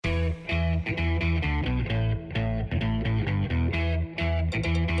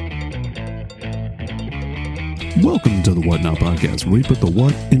Welcome to the Whatnot Podcast, where we put the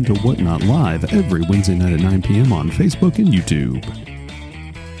what into whatnot live every Wednesday night at 9 p.m. on Facebook and YouTube.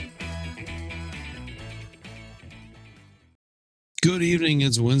 Good evening.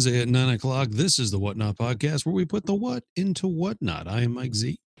 It's Wednesday at 9 o'clock. This is the Whatnot Podcast, where we put the what into whatnot. I am Mike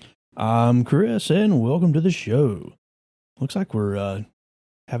Z. I'm Chris, and welcome to the show. Looks like we're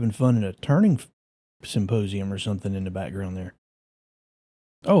having fun at a turning symposium or something in the background there.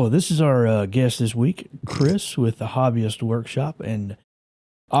 Oh, this is our guest this week, Chris with the Hobbyist Workshop, and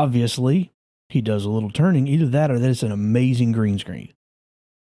obviously he does a little turning. Either that or that is an amazing green screen.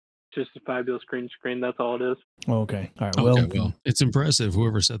 Just a fabulous green screen. That's all it is. Okay. All right. Okay, well, it's impressive.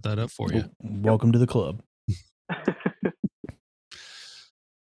 Whoever set that up for you. Welcome to the club. All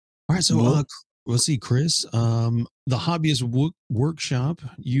right. So let's see, Chris. The Hobbyist Workshop.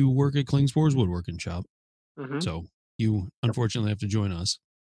 You work at Klingspor's Woodworking Shop. Mm-hmm. So you unfortunately have to join us.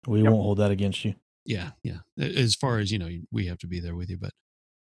 We won't hold that against you. Yeah. As far as, we have to be there with you. But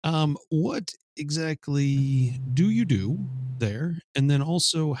what exactly do you do there? And then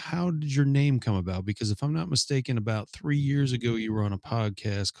also, how did your name come about? Because if I'm not mistaken, about 3 years ago, you were on a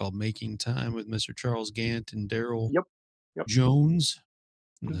podcast called Making Time with Mr. Charles Gant and Daryl Jones.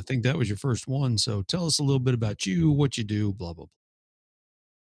 And I think that was your first one. So tell us a little bit about you, what you do, blah, blah, blah.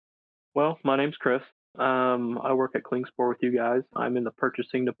 Well, my name's Chris. I work at Klingspor with you guys. I'm in the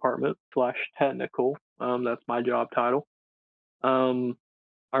purchasing department / technical. That's my job title. I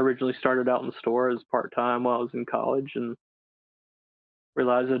originally started out in the store as part-time while I was in college and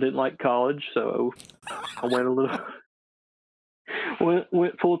realized I didn't like college, so I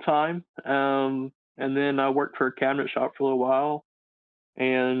went full-time. And then I worked for a cabinet shop for a little while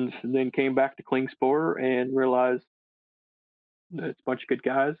and then came back to Klingspor and realized that it's a bunch of good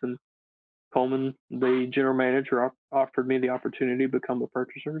guys, and Coleman, the general manager, offered me the opportunity to become a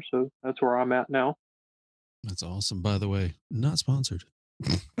purchaser, so that's where I'm at now. That's awesome. By the way, not sponsored.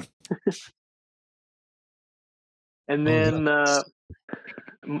 And then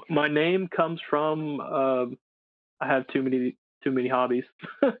my name comes from I have too many hobbies,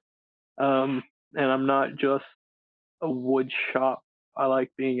 and I'm not just a wood shop. I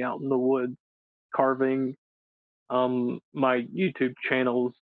like being out in the woods, carving. My YouTube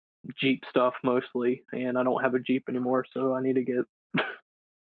channel's Jeep stuff mostly, and I don't have a Jeep anymore, so I need to get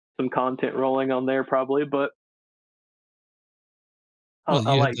some content rolling on there probably. But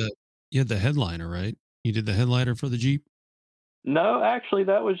you had the headliner, right? You did the headliner for the Jeep? No, actually,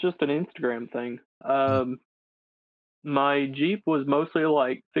 that was just an Instagram thing. My Jeep was mostly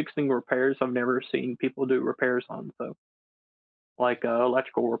like fixing repairs I've never seen people do repairs on, so like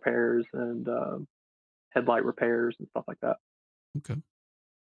electrical repairs and headlight repairs and stuff like that. Okay.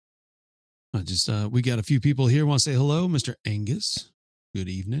 We got a few people here. Want to say hello, Mr. Angus. Good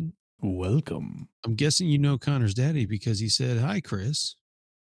evening. Welcome. I'm guessing you know Connor's daddy because he said, hi, Chris.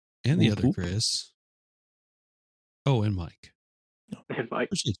 And the other Chris. Oh, and Mike. And Mike.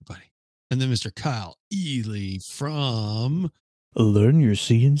 Appreciate you, buddy. And then Mr. Kyle Ely from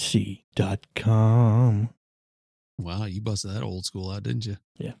LearnYourCNC.com. Wow, you busted that old school out, didn't you?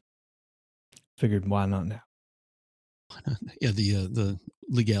 Yeah. Figured why not now? Yeah, the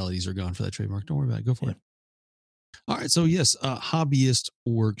legalities are gone for that trademark. Don't worry about it. Go for it. All right. So yes, Hobbyist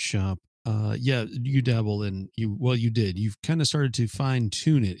Workshop. You dabble in you did. You've kind of started to fine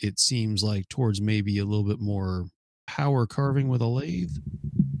tune it. It seems like towards maybe a little bit more power carving with a lathe.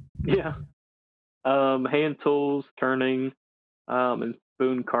 Yeah. Hand tools, turning, and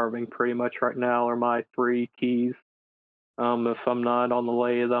spoon carving pretty much right now are my 3 keys. If I'm not on the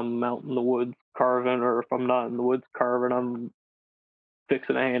lathe, I'm out in the woods carving, or if I'm not in the woods carving, I'm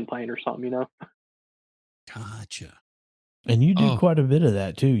fixing a hand plane or something, Gotcha. And you do quite a bit of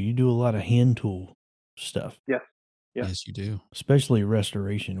that too. You do a lot of hand tool stuff. Yes. Yes, you do. Especially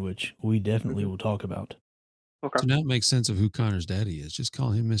restoration, which we definitely will talk about. Okay. So now it makes sense of who Connor's daddy is. Just call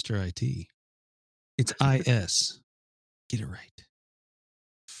him Mr. IT. It's IS. Get it right.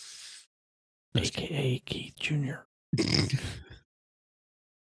 AKA Keith Jr.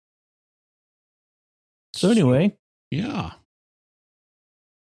 So anyway. Yeah.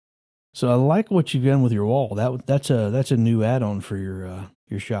 So I like what you've done with your wall. That's a new add-on for your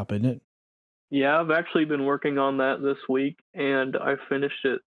shop, isn't it? Yeah, I've actually been working on that this week, and I finished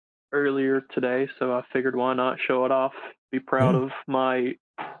it earlier today, so I figured why not show it off, be proud of my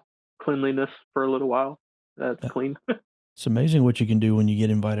cleanliness for a little while. That's clean. It's amazing what you can do when you get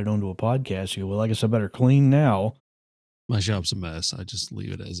invited onto a podcast. You go, well, I guess I better clean now. My shop's a mess. I just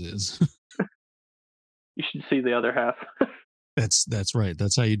leave it as is. You should see the other half. That's right.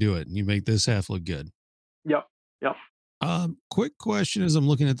 That's how you do it. You make this half look good. Yep. Quick question as I'm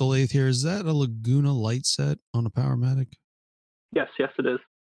looking at the lathe here. Is that a Laguna light set on a Powermatic? Yes, it is.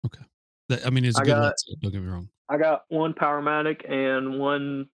 Okay. I mean, it's a I good got light set. Don't get me wrong. I got one Powermatic and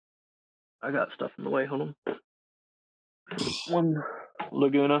one. I got stuff in the way. Hold on. One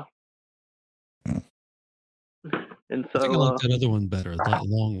Laguna. And I think I like so, that other one better, that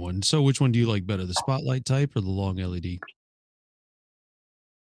long one. So which one do you like better, the spotlight type or the long LED?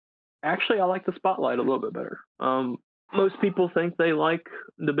 actually, I like the Spotlight a little bit better. Most people think they like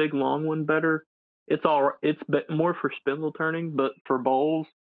the big long one better. It's more for spindle turning, but for bowls,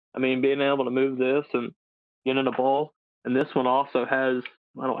 I mean, being able to move this and get in a bowl, and this one also has.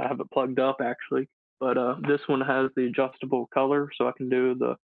 I don't have it plugged up actually, but this one has the adjustable color, so I can do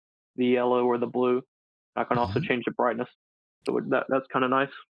the yellow or the blue. I can also change the brightness, so that's kind of nice.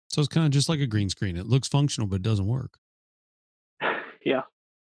 So it's kind of just like a green screen. It looks functional, but it doesn't work. Yeah.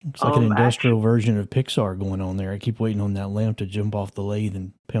 It's like an industrial version of Pixar going on there. I keep waiting on that lamp to jump off the lathe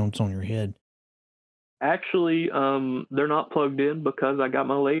and pounce on your head. Actually, they're not plugged in because I got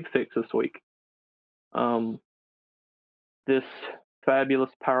my lathe fixed this week. This fabulous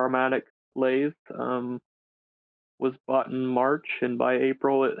Powermatic lathe was bought in March, and by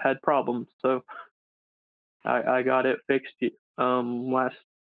April it had problems. So I got it fixed last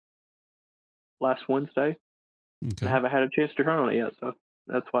Wednesday. Okay. I haven't had a chance to turn on it yet, so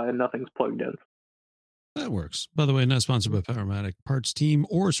that's why nothing's plugged in. That works. By the way, not sponsored by Powermatic parts team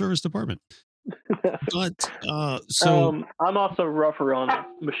or service department. But I'm also rougher on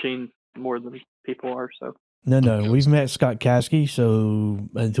machines more than people are. So no, we've met Scott Caskey, so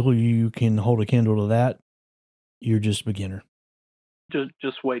until you can hold a candle to that, you're just a beginner.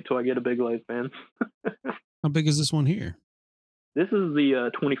 Just wait till I get a big lathe, man. How big is this one here? This is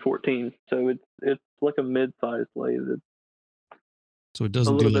the 2014, so it's like a mid-sized lathe. So it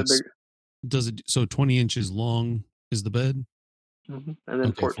doesn't do like, does it? So 20 inches long is the bed, and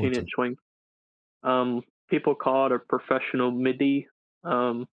then 14-inch swing. People call it a professional MIDI.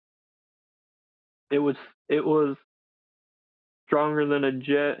 It was stronger than a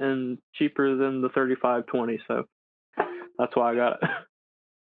jet and cheaper than the 3520, so that's why I got it.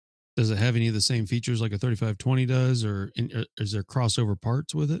 Does it have any of the same features like a 3520 does, or is there crossover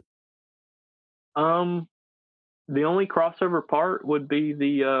parts with it? The only crossover part would be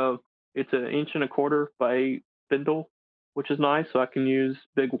it's 1.25 inches by 8 spindle, which is nice, so I can use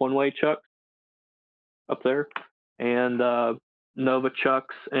big one-way chucks up there, and Nova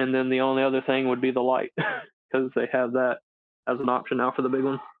chucks, and then the only other thing would be the light, because they have that as an option now for the big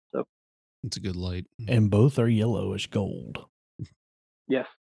one. So it's a good light, and both are yellowish gold. Yes,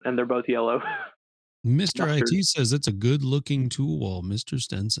 and they're both yellow. Mr. IT says it's a good-looking tool wall, Mr.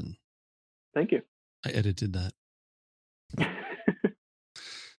 Stenson. Thank you. I edited that.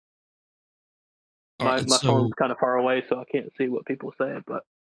 My phone's kind of far away, so I can't see what people say. But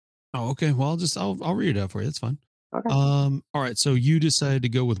okay. Well, I'll read it out for you. It's fine. Okay. All right. So you decided to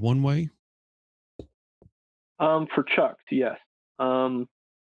go with one way. For chucks, yes. I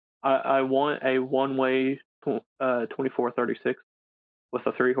want a one-way 2436 with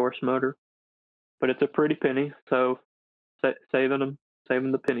a 3-horse motor, but it's a pretty penny, so saving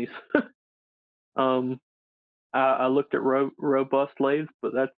the pennies. I looked at robust lathes,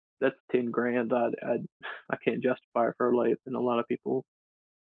 but that's $10,000. I can't justify it for a lathe, and a lot of people.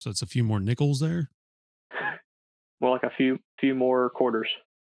 So it's a few more nickels there. Well, like a few more quarters.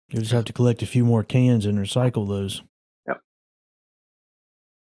 You just have to collect a few more cans and recycle those. Yep.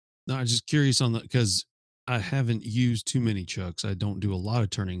 No, I'm just curious on that because I haven't used too many chucks. I don't do a lot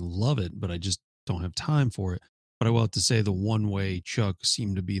of turning. Love it, but I just don't have time for it. But I will have to say the one-way chuck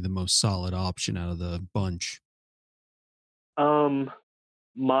seemed to be the most solid option out of the bunch.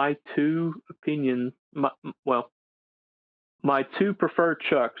 My two opinions, my two preferred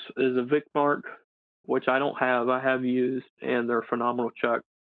chucks is a Vicmark, which I don't have. I have used, and they're a phenomenal chuck,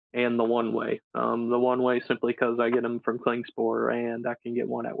 and the one way. The one way simply because I get them from Klingspor, and I can get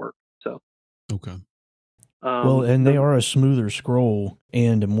one at work. So okay. Well, and they are a smoother scroll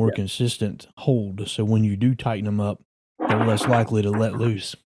and a more consistent hold. So when you do tighten them up, they're less likely to let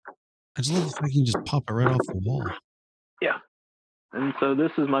loose. I just love the fact you can just pop it right off the wall. Yeah. And so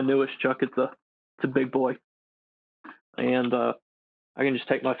this is my newest chuck. It's a big boy, and I can just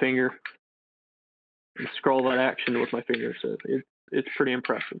take my finger and scroll that action with my finger. So it's pretty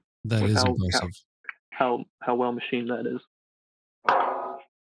impressive. That is impressive. How well machined that is.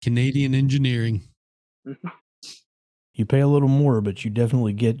 Canadian engineering. Mm-hmm. You pay a little more, but you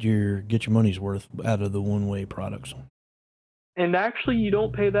definitely get your money's worth out of the one-way products. And actually, you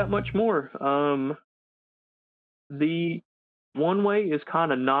don't pay that much more. The one way is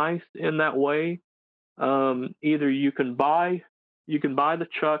kind of nice in that way. Either you can buy the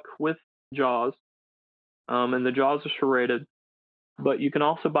chuck with jaws, and the jaws are serrated, but you can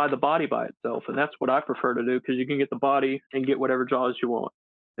also buy the body by itself, and that's what I prefer to do because you can get the body and get whatever jaws you want,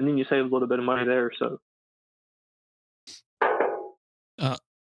 and then you save a little bit of money there. So Uh,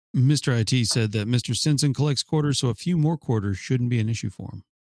 Mr. IT said that Mr. Stinson collects quarters, so a few more quarters shouldn't be an issue for him.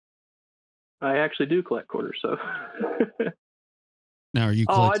 I actually do collect quarters. So Now, are you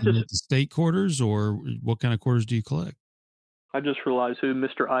collecting like the state quarters, or what kind of quarters do you collect? I just realized who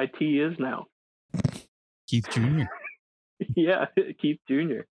Mr. IT is now. Keith Jr. Yeah, Keith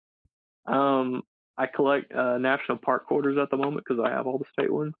Jr. I collect national park quarters at the moment because I have all the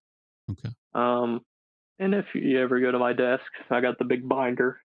state ones. Okay. And if you ever go to my desk, I got the big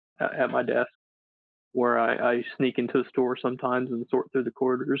binder at my desk where I sneak into the store sometimes and sort through the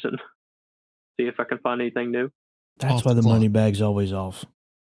quarters and see if I can find anything new. That's why the money bag's always off.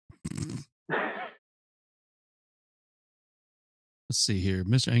 Let's see here.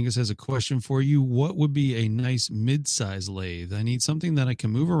 Mr. Angus has a question for you. What would be a nice mid-size lathe? I need something that I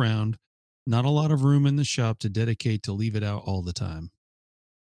can move around. Not a lot of room in the shop to dedicate to leave it out all the time.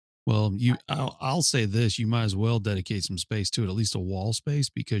 Well, I'll say this, you might as well dedicate some space to it, at least a wall space,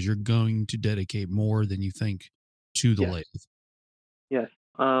 because you're going to dedicate more than you think to the lathe. Yes.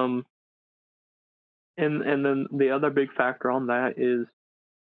 And then the other big factor on that is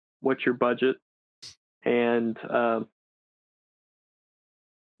what's your budget. And I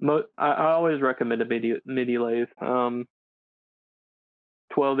always recommend a midi lathe.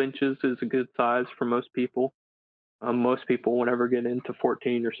 12 inches is a good size for most people. Most people won't ever get into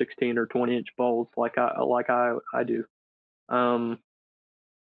 14 or 16 or 20-inch bowls like I do. So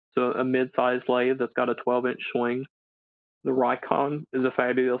a mid-sized lathe that's got a 12-inch swing. The Rikon is a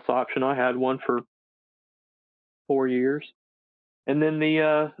fabulous option. I had one for 4 years, and then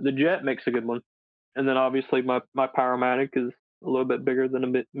the Jet makes a good one. And then obviously my Powermatic is a little bit bigger than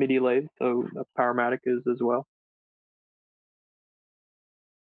a midi lathe, so a Powermatic is as well.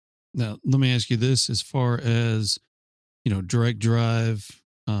 Now, let me ask you this: as far as direct drive,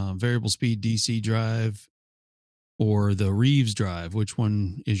 variable speed DC drive, or the Reeves drive, which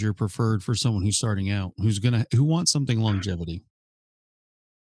one is your preferred for someone who's starting out, who wants something longevity?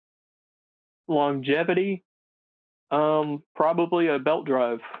 Longevity, probably a belt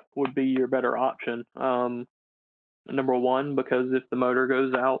drive would be your better option. Number one, because if the motor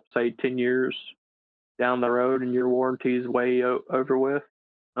goes out, say 10 years down the road and your warranty is way over with,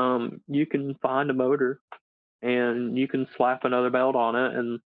 you can find a motor and you can slap another belt on it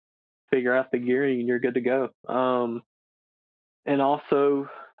and figure out the gearing and you're good to go. And also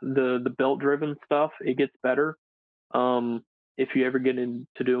the belt driven stuff, it gets better. If you ever get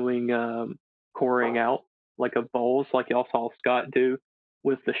into doing coring out like a bowls, like y'all saw Scott do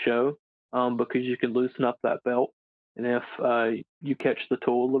with the show, because you can loosen up that belt. And if you catch the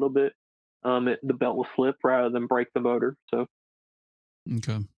tool a little bit, the belt will slip rather than break the motor. So,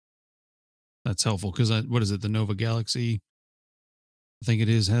 okay, that's helpful because what is it? The Nova Galaxy, I think it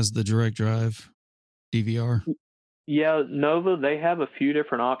is, has the direct drive DVR. Yeah, Nova, they have a few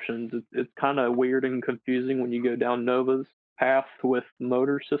different options. It's kind of weird and confusing when you go down Nova's path with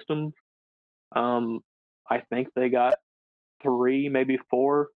motor systems. I think they got 3, maybe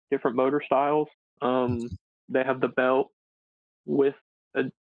 4 different motor styles. They have the belt with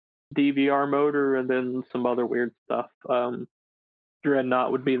a DVR motor and then some other weird stuff.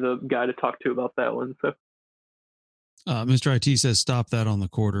 Dreadnought would be the guy to talk to about that one. So, Mr. IT says stop that on the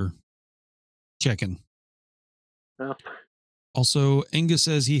quarter. Checking. yeah. Also, Angus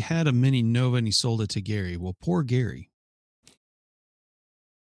says he had a mini Nova and he sold it to Gary. Well, poor Gary.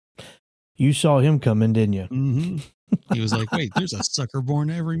 You saw him coming, didn't you? Mm-hmm. He was like, wait, there's a sucker born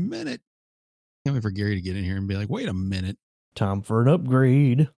every minute. Can't wait for Gary to get in here and be like, wait a minute. Time for an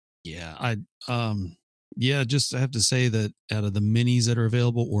upgrade. Yeah. Just I have to say that out of the minis that are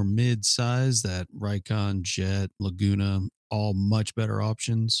available or mid-size, that Rikon, Jet, Laguna, all much better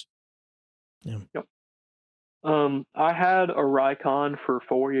options. Yeah. Yep. I had a Rikon for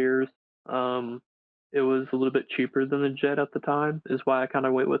 4 years. It was a little bit cheaper than the Jet at the time, is why I kind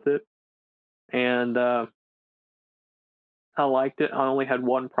of went with it. And I liked it. I only had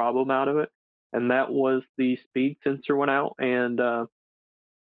one problem out of it, and that was the speed sensor went out. And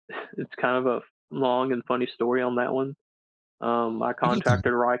it's kind of a long and funny story on that one. I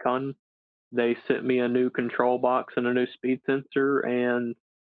contacted Rikon. They sent me a new control box and a new speed sensor, and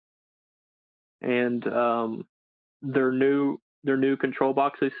their new control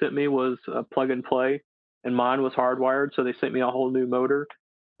box they sent me was a plug and play, and mine was hardwired. So they sent me a whole new motor,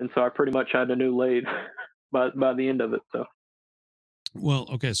 and so I pretty much had a new lathe by the end of it. So Well,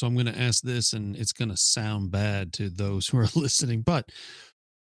 okay, so I'm going to ask this, and it's going to sound bad to those who are listening, but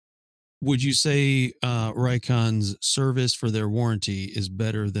would you say Rycon's service for their warranty is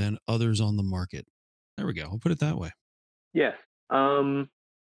better than others on the market? There we go. I'll put it that way. Yes. Um,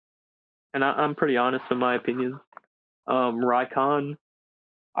 and I'm pretty honest in my opinion. Rycon,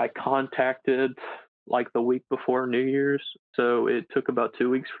 I contacted like the week before New Year's, so it took about 2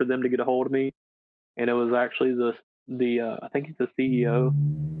 weeks for them to get a hold of me, and it was actually the I think he's the CEO.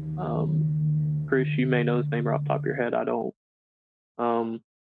 Um, Chris, you may know his name right off the top of your head. I don't. Um,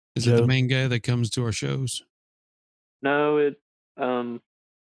 Is it the Joe. main guy that comes to our shows? no, it. Um,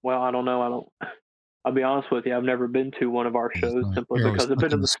 well, I don't know. I don't. I'll be honest with you. I've never been to one of our He's shows not. simply You're always because I've stuck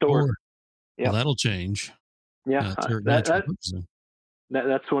been in in the the store. store. Well, Yeah, that'll change. yeah. Now it's That your that, purchasing.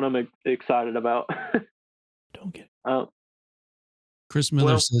 that's what I'm excited about. Don't get uh, Chris Miller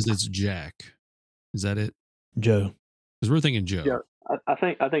well, says it's Jack. Is that it? Joe. Because we're thinking yeah. Joe. I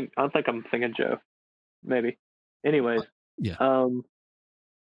think I'm thinking Joe. Maybe. Anyways, Yeah. um,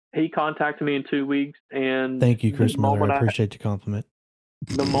 he contacted me in 2 weeks, and Thank you, Chris Miller. I appreciate the compliment.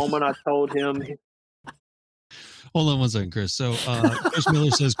 the moment I told him, Hold on one second, Chris. So Chris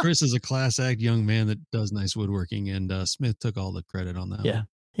Miller says Chris is a class act young man that does nice woodworking, and Smith took all the credit on that Yeah. one.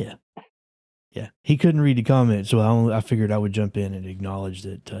 Yeah. Yeah. He couldn't read the comment, so I figured I would jump in and acknowledge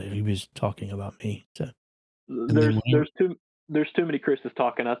that he was talking about me. So And then whenever there's too many Chris's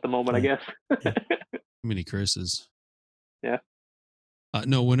talking at the moment, I Yeah. guess. Yeah. many Chris's. Yeah.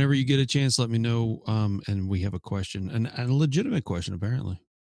 No, whenever you get a chance, let me know. And we have a question, and a legitimate question, apparently.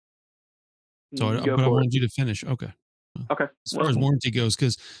 So, Go but I for it. wanted you to finish. Okay. Well, Okay. as far Well, as warranty goes,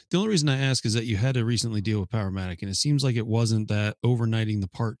 because the only reason I ask is that you had to recently deal with Powermatic, and it seems like it wasn't that overnighting the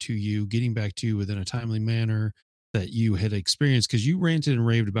part to you, getting back to you within a timely manner that you had experienced, because you ranted and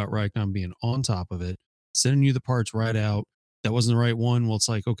raved about Rycon being on top of it, sending you the parts right out. That wasn't the right one. Well, it's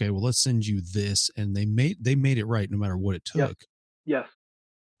like, okay, well, let's send you this, and they made it right no matter what it yes, took. yes.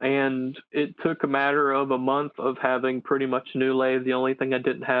 And it took a matter of a month of having pretty much new lathe. The only thing I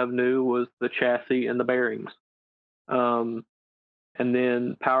didn't have new was the chassis and the bearings. Um, and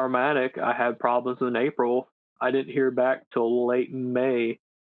then Powermatic, I had problems in April. I didn't hear back till late in May,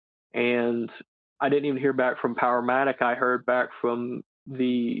 and I didn't even hear back from Powermatic. I heard back from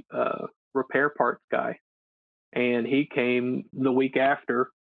the repair parts guy, and he came the week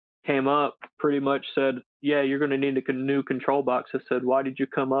after, came up, pretty much said, "Yeah, you're going to need a new control box." I said, "Why did you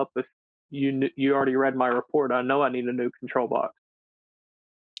come up if you already read my report? I know I need a new control box."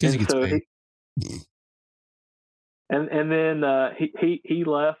 Because he And gets so paid. and then he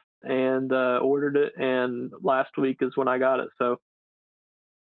left and ordered it, and last week is when I got it. So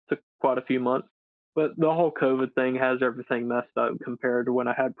took quite a few months. But the whole COVID thing has everything messed up compared to when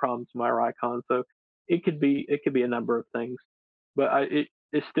I had problems with my Rycon. So it could be a number of things, but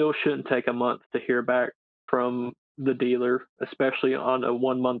it still shouldn't take a month to hear back from the dealer, especially on a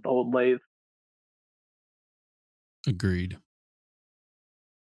 1 month old lathe. Agreed.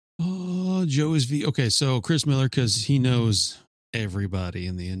 Oh, Joe is okay. So Chris Miller, because he knows everybody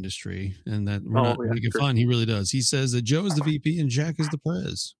in the industry, and that we're Oh not yeah, making sure. fun. He really does. He says that Joe is the VP and Jack is the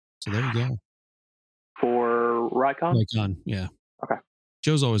Prez. So there you go. For Rycon. Like on, yeah. Okay.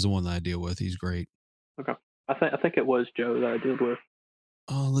 Joe's always the one that I deal with. He's great. Okay. I think it was Joe that I did with.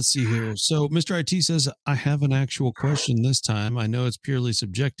 Let's see here. So Mr. IT says, I have an actual question this time. I know it's purely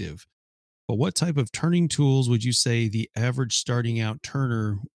subjective, but what type of turning tools would you say the average starting out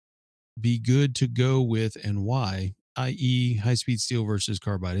turner be good to go with and why, i.e., high speed steel versus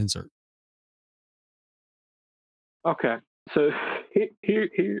carbide insert? Okay. So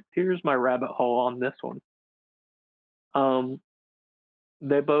here's my rabbit hole on this one. Um,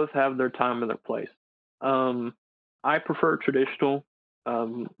 they both have their time and their place. Um, I prefer traditional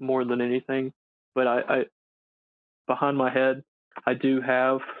more than anything, but I behind my head I do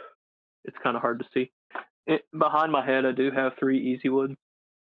have. It's kind of hard to see. Behind my head I do have three Easy Woods.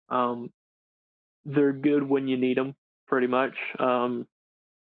 Um, they're good when you need them, pretty much.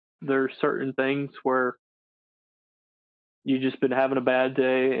 There's certain things where you just been having a bad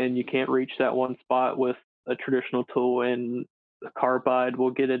day and you can't reach that one spot with a traditional tool, and a carbide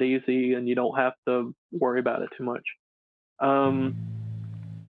will get it easy and you don't have to worry about it too much. Um,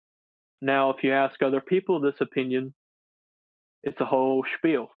 Now, if you ask other people this opinion, it's a whole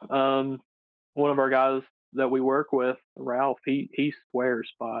spiel. One of our guys that we work with, Ralph, he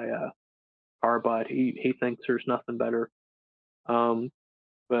swears by carbide. He thinks there's nothing better. Um,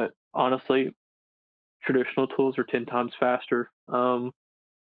 but honestly, traditional tools are 10 times faster.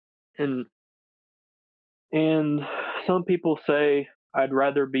 And and some people say I'd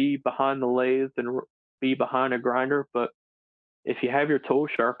rather be behind the lathe than be behind a grinder, but if you have your tool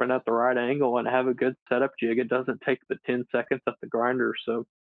sharpened at the right angle and have a good setup jig, it doesn't take but 10 seconds at the grinder. So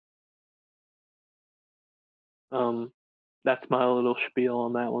um, that's my little spiel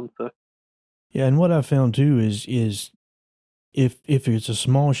on that one. So Yeah, and what I found too is if it's a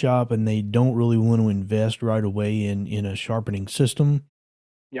small shop and they don't really want to invest right away in a sharpening system,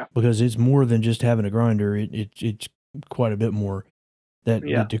 yeah, because it's more than just having a grinder, it's quite a bit more. That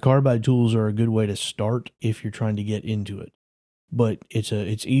yeah, the carbide tools are a good way to start if you're trying to get into it. But it's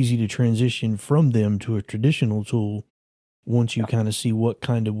easy to transition from them to a traditional tool once you yeah, kind of see what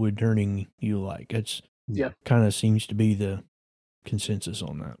kind of wood turning you like. It's Yeah. yes, kind of seems to be the consensus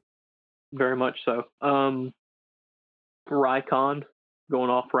on that. very much so. Rycon, going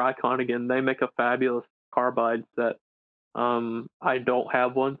off Rycon again, they make a fabulous carbide set. I don't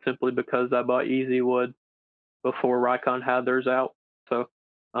have one simply because I bought Easy Wood before Rycon had theirs out. So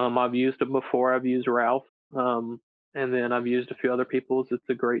I've used them before. I've used Ralph, and then I've used a few other people's. It's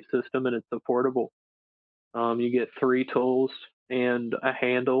a great system and it's affordable. You get 3 tools and a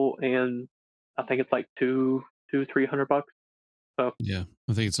handle, and I think it's like 300 bucks. So Yeah.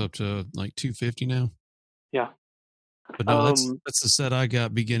 I think it's up to like 250 now. yeah, But no, um, that's the set I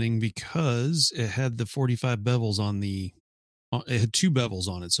got beginning because it had the 45 bevels on the it had 2 bevels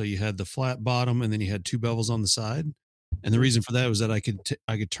on it. So you had the flat bottom and then you had 2 bevels on the side. And the mhm, reason for that was that I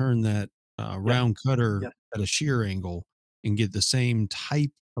could turn that yes, round cutter yes, at a shear angle and get the same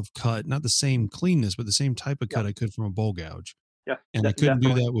type of cut, not the same cleanness, but the same type of yeah, cut I could from a bowl gouge. yeah, And I couldn't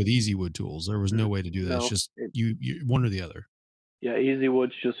do definitely. that with Easy Wood tools. There was no Mm, way to do that. It's no, just you one or the other. yeah, Easy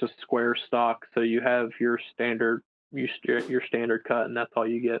Wood's just a square stock, so you have your standard, your standard cut, and that's all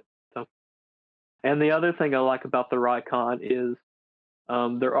you get. So, and the other thing I like about the Rycon is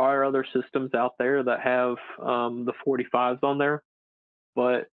there are other systems out there that have the 45s on there,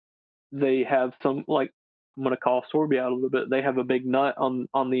 but they have some, like, I'm gonna call Sorby out a little bit. They have a big nut on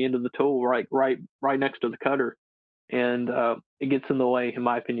the end of the tool, right next to the cutter, and it gets in the way, in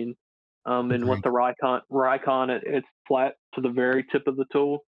my opinion. And with Agreed. the Rycon, it's flat to the very tip of the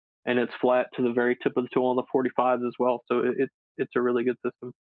tool, and it's flat to the very tip of the tool on the 45s as well. So it's a really good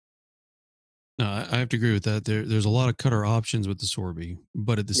system. No, I have to agree with that. There's a lot of cutter options with the Sorby,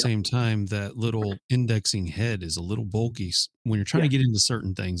 but at the Yeah. same time, that little indexing head is a little bulky when you're trying to Yes. get into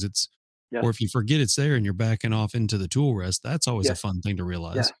certain things. Yes. Or if you forget it's there and you're backing off into the tool rest, that's always a Yes. fun thing to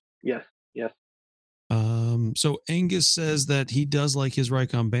Yes. realize. Yes. Yes. So Angus says that he does like his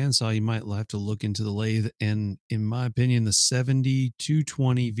Rikon bandsaw. You might have to look into the lathe, and in my opinion, the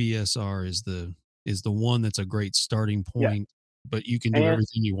 7220 VSR is the one that's a great starting Yes. point. But you can do And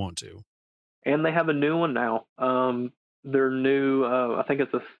everything you want to. they have a new one now. Their new, I think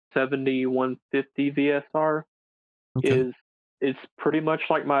it's a 7150 VSR. Okay. Is It's pretty much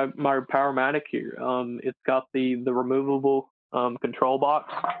like my Powermatic here. It's got the removable control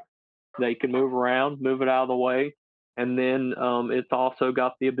box. They can move around, move it out of the way, and then it's also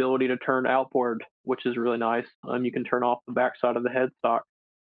got the ability to turn outboard, which is really nice. You can turn off the backside of the headstock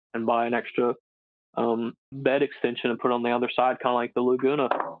and buy an extra bed extension and put it on the other side, kind of like the Laguna.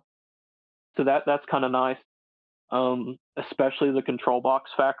 So that's kind of nice. Especially the control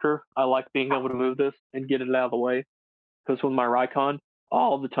box factor. I like being able to move this and get it out of the way, because with my Rikon,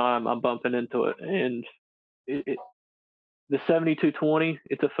 all the time I'm bumping into it, and it, the 7220,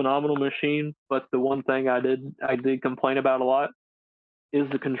 it's a phenomenal machine. But the one thing I did complain about a lot is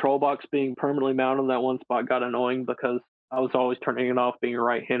the control box being permanently mounted in that one spot got annoying, because I was always turning it off, being a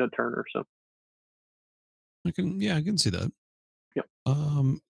right-handed turner. So I can see that. yep,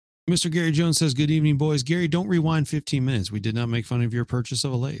 Um, Mr. Gary Jones says, "Good evening, boys. Gary, don't rewind 15 minutes. We did not make fun of your purchase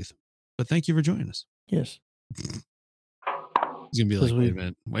of a lathe, but thank you for joining us." Yes, He's gonna be because like, we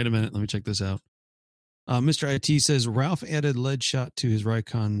wait a minute, let me check this out." Mr. IT says Ralph added lead shot to his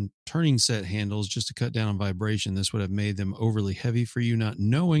Rikon turning set handles just to cut down on vibration. This would have made them overly heavy for you not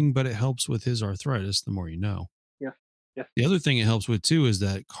knowing, but it helps with his arthritis. The more you know. yes, yes, The other thing it helps with too is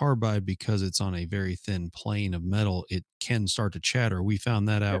that carbide, because it's on a very thin plane of metal, it can start to chatter. We found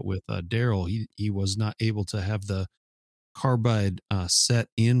that yes, out with Daryl. He was not able to have the carbide set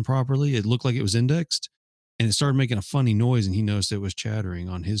in properly. It looked like it was indexed, and it started making a funny noise, and he noticed it was chattering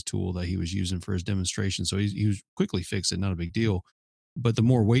on his tool that he was using for his demonstration. So he was quickly fixed it, not a big deal. But the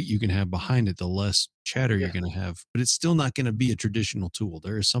more weight you can have behind it, the less chatter you're yes. going to have. But it's still not going to be a traditional tool.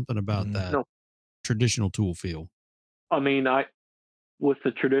 There is something about mm, that No, traditional tool feel. I mean, I with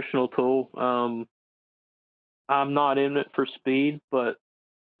the traditional tool, I'm not in it for speed, but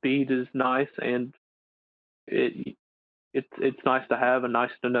speed is nice, and it's nice to have and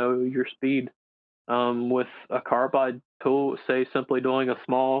nice to know your speed. With a carbide tool, say simply doing a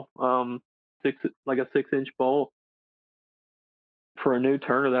small 6 inch bowl, for a new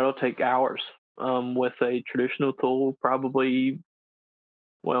turner, that'll take hours. With a traditional tool, probably,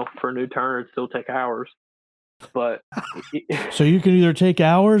 well, for a new turner, it'd still take hours. But So you can either take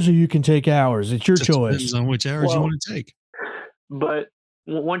hours or you can take hours. It's your Just choice. depends on which hours you well, want to take. but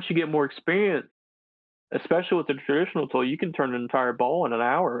once you get more experience, especially with the traditional tool, you can turn an entire bowl in an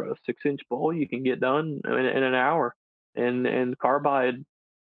hour. A 6-inch bowl you can get done in an hour, and carbide,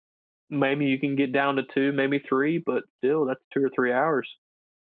 maybe you can get down to 2, maybe 3, but still, that's 2 or 3 hours.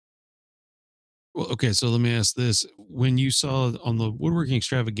 Well, okay, so let me ask this. When you saw on the woodworking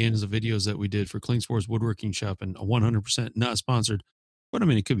extravaganza videos that we did for Clean Sports Woodworking Shop, and 100% not sponsored, but I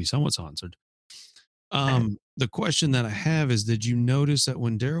mean, it could be somewhat sponsored. The question that I have is, did you notice that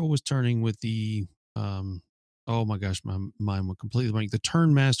when Daryl was turning with the, oh my gosh, my mind went completely blank, the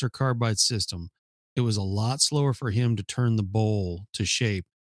Turn Master carbide system, it was a lot slower for him to turn the bowl to shape.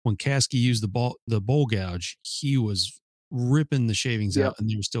 When Kasky used the bowl gouge, he was ripping the shavings Yep. out and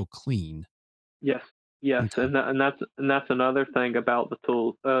they were still clean. Yes. Yes. Okay. And that's another thing about the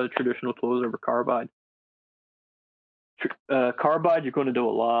tool, traditional tools over carbide. Carbide, you're going to do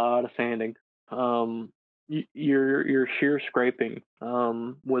a lot of sanding. You're shear scraping.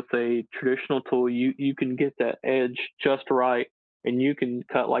 With a traditional tool, you can get that edge just right, and you can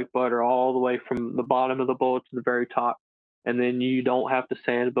cut like butter all the way from the bottom of the bowl to the very top, and then you don't have to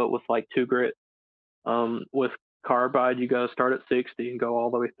sand, but with like 2 grit. With carbide, you got to start at 60 and go all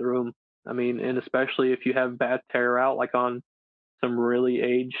the way through them. I mean, and especially if you have bad tear out, like on some really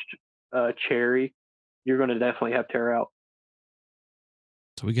aged cherry, you're going to definitely have tear out.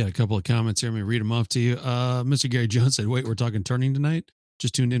 So we got a couple of comments here. Let me read them off to you. Mr. Gary Jones said, wait, we're talking turning tonight?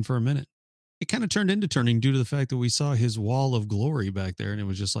 Just tuned in for a minute. It kind of turned into turning due to the fact that we saw his wall of glory back there. And it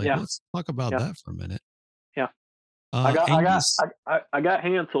was just like, Yeah, let's talk about yeah, that for a minute. yeah. Angus, I got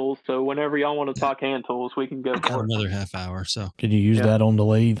hand tools, so whenever y'all want to yeah, talk hand tools, we can go I got for it. another half hour. So Could you use Yeah. that on the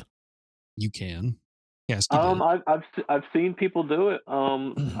lathe? you can. Kasky did. I've seen people do it.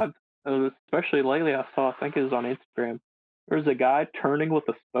 Especially lately, I think it was on Instagram. There's a guy turning with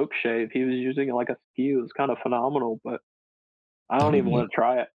a spoke shave. He was using it like a skew. It was kind of phenomenal, but I don't even want to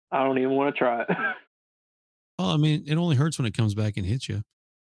try it. I don't even want to try it. Well, I mean, it only hurts when it comes back and hits you.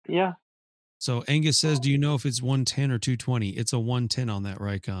 Yeah. So Angus says, do you know if it's 110 or 220? It's a 110 on that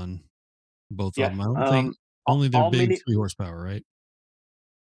Rikon, both of Yes. them. I don't think only they're All big mini. 3 horsepower, right?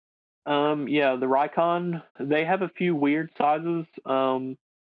 Yeah, the Rikon, they have a few weird sizes.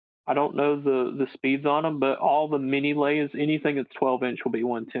 I don't know the speeds on them, but all the mini lathes, anything that's 12-inch will be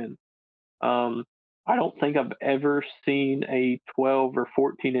 110. I don't think I've ever seen a 12 or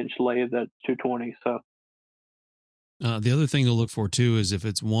 14-inch lathe that's 220. So The other thing to look for too is if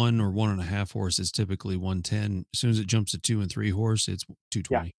it's 1 or 1.5 horse, it's typically 110. As soon as it jumps to 2 and 3 horse, it's yeah,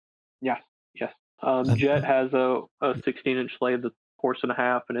 220. yeah, yes. And, Jet has a 16-inch lathe that's horse and a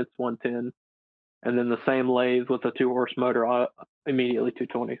half, and it's 110. And then the same lathe with a 2-horse motor, immediately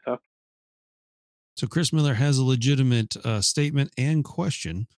 220. so Chris Miller has a legitimate statement and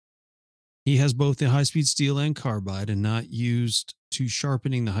question. He has both the high-speed steel and carbide and not used to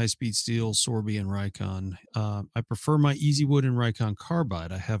sharpening the high-speed steel, Sorby, and Rikon. I prefer my Easy Wood and Rikon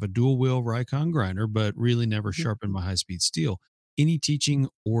carbide. I have a dual-wheel Rikon grinder, but really never sharpened my high-speed steel. Any teaching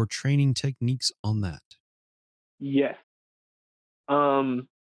or training techniques on that? Yes. Um,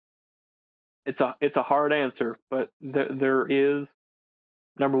 it's a hard answer, but there is,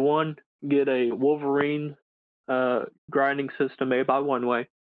 number one, get a Wolverine grinding system made by One Way,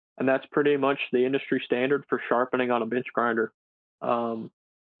 and that's pretty much the industry standard for sharpening on a bench grinder. Um,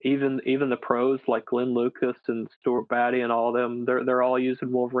 even the pros like Glenn Lucas and Stuart Batty and all of them, they're all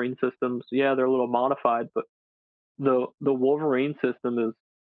using Wolverine systems. Yeah, they're a little modified, but the Wolverine system is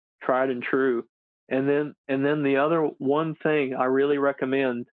tried and true. And then the other one thing I really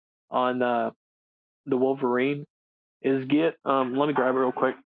recommend on the Wolverine is get, let me grab it real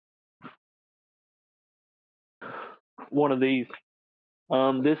quick, one of these.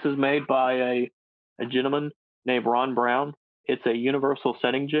 This is made by a gentleman named Ron Brown. It's a universal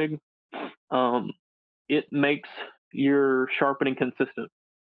setting jig. It makes your sharpening consistent,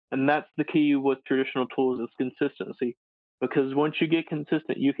 and that's the key with traditional tools is consistency. Because once you get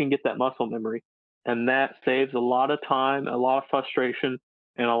consistent, you can get that muscle memory, and that saves a lot of time, a lot of frustration,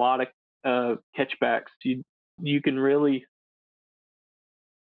 and a lot of catchbacks. You can really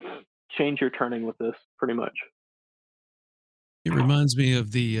change your turning with this, pretty much. It reminds me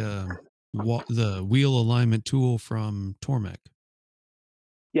of the wheel alignment tool from Tormek.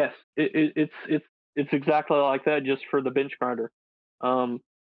 Yes, it's exactly like that, just for the bench grinder. Well,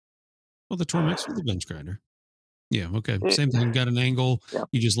 the Tormek's for the bench grinder. Yeah. Okay. It, Same thing. Got an angle. yeah,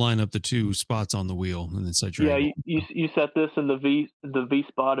 You just line up the two spots on the wheel and then set your yeah. angle. You set this in the V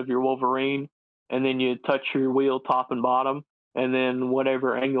spot of your Wolverine, and then you touch your wheel top and bottom, and then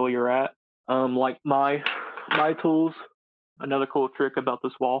whatever angle you're at. Like my tools. Another cool trick about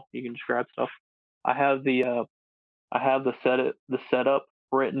this wall, you can just grab stuff. I have the setup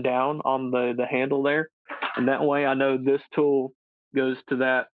written down on the handle there, and that way I know this tool goes to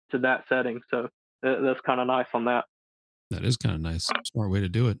that setting. So that's kind of nice on that. That is kind of nice. Smart way to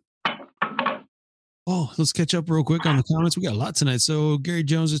do it. Oh, let's catch up real quick on the comments. We got a lot tonight. So Gary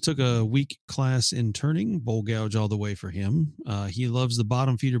Jones just took a week class in turning, bowl gouge all the way for him. He loves the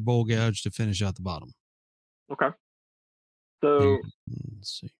bottom feeder bowl gouge to finish out the bottom. Okay. And, So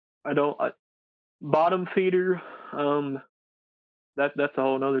let's see. bottom feeder. That's a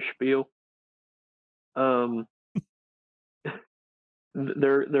whole nother spiel. Um,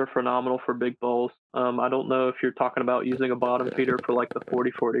 they're phenomenal for big bowls. I don't know if you're talking about using a bottom feeder for like the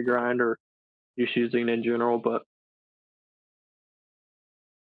 40/40 grind or just using it in general, but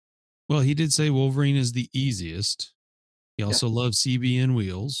Well, he did say Wolverine is the easiest. He yes, also loves CBN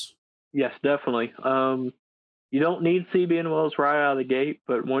wheels. yes, definitely. You don't need CBN wheels right out of the gate,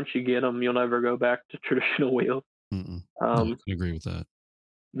 but once you get them, you'll never go back to traditional wheels. Mm-mm. No, I Um, can agree with that.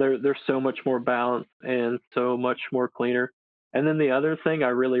 they're so much more balanced and so much more cleaner. And then the other thing I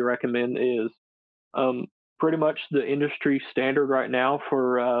really recommend is um, pretty much the industry standard right now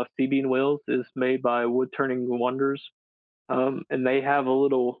for CBN wheels is made by Wood Turning Wonders, and they have a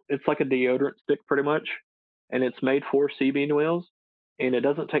little. It's like a deodorant stick, pretty much, and it's made for CBN wheels, and it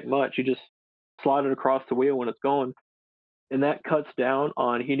doesn't take much. You just slide it across the wheel when it's going, and that cuts down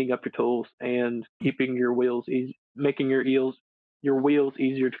on heating up your tools and keeping your wheels easy, making your wheels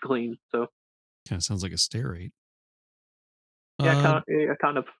easier to clean. So Kind of sounds like a steroid. yeah, Uh,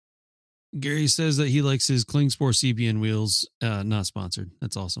 kind of. Gary says that he likes his Klingspor CBN wheels, not sponsored.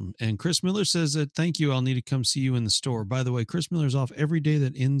 That's awesome. And Chris Miller says that thank you. I'll need to come see you in the store. By the way, Chris Miller's off every day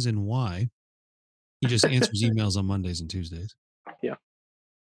that ends in Y. He just answers emails on Mondays and Tuesdays. Yeah.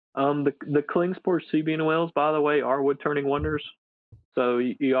 The Klingspor CBN wheels, by the way, are Wood Turning Wonders. So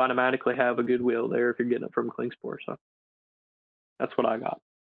you automatically have a good wheel there if you're getting it from Klingspor. So that's what I got.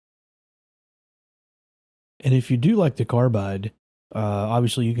 And if you do like the carbide,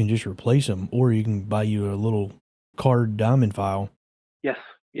 obviously you can just replace them, or you can buy you a little card diamond file. Yes,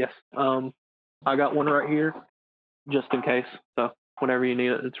 yes. I got one right here just in case. So whenever you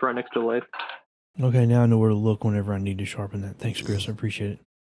need it, it's right next to the lathe. Okay, now I know where to look whenever I need to sharpen that. Thanks, Chris. I appreciate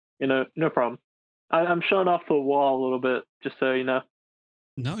it. No problem. I'm showing off the wall a little bit, just so you know.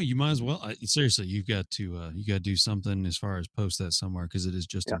 No, you might as well. Seriously, you got to do something as far as post that somewhere because it is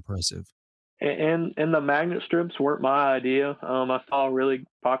just Yeah. impressive. And the magnet strips weren't my idea. I saw a really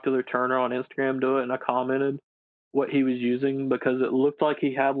popular turner on Instagram do it, and I commented what he was using because it looked like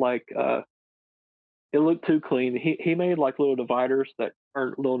he had it looked too clean. He made like little dividers that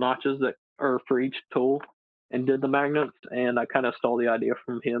are little notches that are for each tool, and did the magnets. And I kind of stole the idea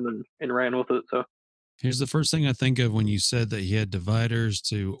from him and ran with it. So Here's the first thing I think of when you said that he had dividers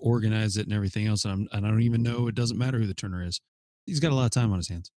to organize it and everything else. And I don't even know. It doesn't matter who the turner is. He's got a lot of time on his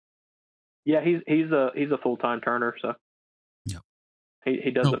hands. yeah, he's a full time turner. So Yeah. he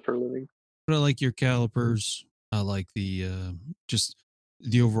does No, it for a living. but I like your calipers. I like the just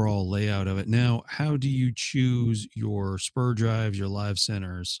the overall layout of it. Now, how do you choose your spur drives, your live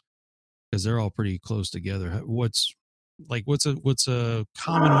centers? Because they're all pretty close together. What's a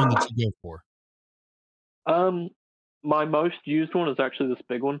common one that you go for? Um, my most used one is actually this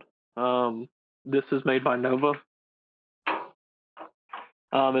big one. This is made by Nova.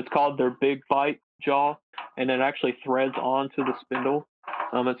 It's called their Big Bite Jaw, and it actually threads onto the spindle.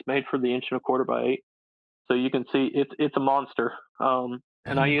 It's made for the 1.25 by 8, so you can see it's a monster.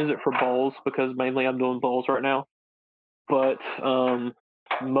 And I use it for bowls because mainly I'm doing bowls right now. But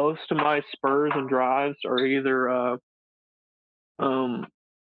most of my spurs and drives are either um,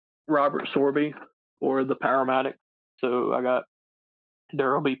 Robert Sorby or the Powermatic. So I got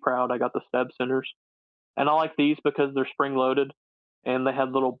Daryl Be Proud. I got the stab centers, and I like these because they're spring loaded and they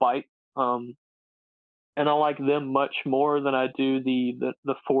have little bite. Um, and I like them much more than I do the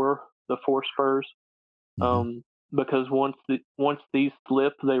four spurs. Mm-hmm. Because once these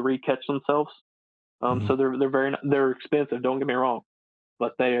slip, they recatch themselves. Mhm. So they're expensive. Don't get me wrong,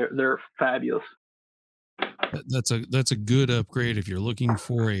 but they're fabulous. That's a good upgrade if you're looking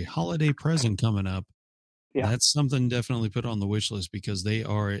for a holiday present coming up. Yeah, That's something definitely put on the wish list because they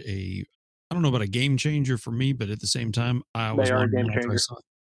are I don't know about a game changer for me, but at the same time, I they always are a wanted game one changer,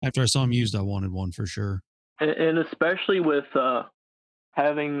 after I saw them used. I wanted one for sure. and especially with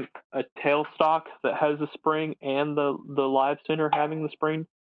having a tailstock that has a spring and the live center having the spring.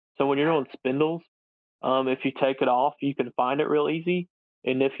 So when you're doing spindles, if you take it off, you can find it real easy.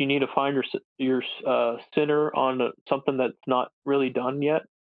 And if you need to find your center on something that's not really done yet,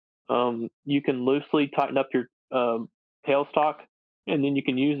 you can loosely tighten up your tailstock, and then you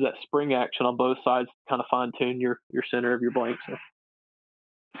can use that spring action on both sides to kind of fine tune your center of your blank. So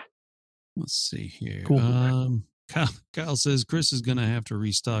Let's see here. Cool. Kyle says Chris is going to have to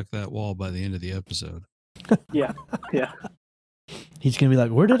restock that wall by the end of the episode. yeah, yeah. He's going to be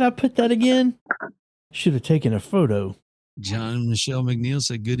like, where did I put that again? Should have taken a photo. John and Michelle McNeil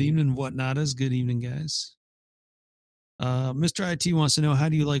said, good evening, whatnotas. Good evening, guys. Mr. IT wants to know, how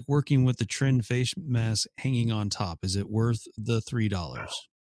do you like working with the trend face mask hanging on top? Is it worth the $3?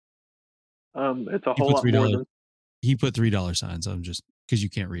 It's a whole lot more than. He put $3 signs. I'm just, because you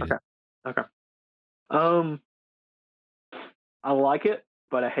can't read it. Okay. I like it,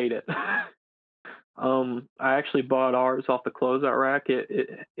 but I hate it. I actually bought ours off the closeout rack.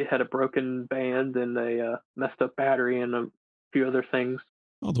 It had a broken band and a messed up battery and a few other things.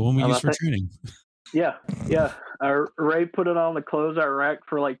 Oh, the one we use for training. Yeah. Ray put it on the closeout rack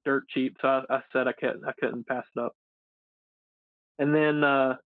for like dirt cheap, so I said I couldn't pass it up. And then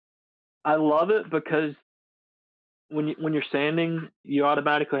I love it because when you're sanding, you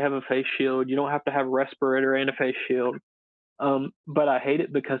automatically have a face shield. You don't have to have a respirator and a face shield. But I hate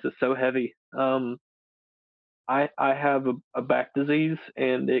it because it's so heavy. I have a back disease,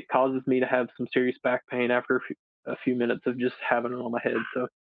 and it causes me to have some serious back pain after a few minutes of just having it on my head. So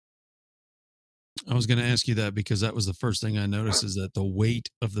I was going to ask you that because that was the first thing I noticed, is that the weight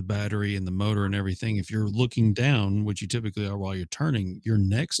of the battery and the motor and everything, if you're looking down, which you typically are while you're turning, your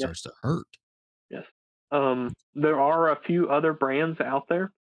neck starts to hurt. Yes. There are a few other brands out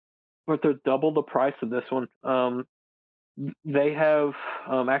there, but they're double the price of this one. They have,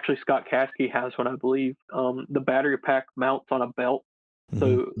 actually Scott Caskey has one, I believe. The battery pack mounts on a belt.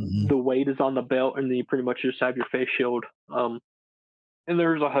 So the weight is on the belt, and then you pretty much just have your face shield. And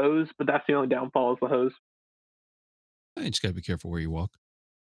there's a hose, but that's the only downfall, is the hose. I just got to be careful where you walk.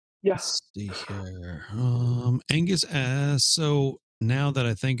 Yeah. Let's see here. Angus asks, so now that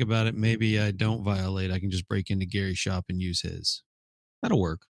I think about it, maybe I don't violate. I can just break into Gary's shop and use his. That'll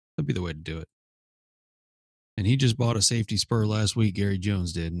work. That'd be the way to do it. And he just bought a safety spur last week. Gary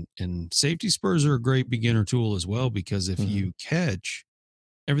Jones did. And safety spurs are a great beginner tool as well, because if you catch,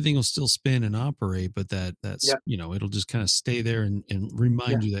 everything will still spin and operate, but that's, it'll just kind of stay there and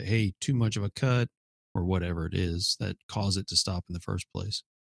remind you that, hey, too much of a cut or whatever it is that caused it to stop in the first place.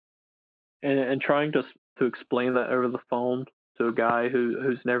 And trying to explain that over the phone to a guy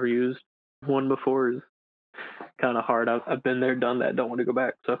who's never used one before is kind of hard. I've been there, done that. Don't want to go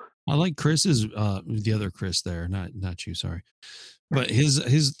back. So I like Chris's, the other Chris there, not you, sorry. But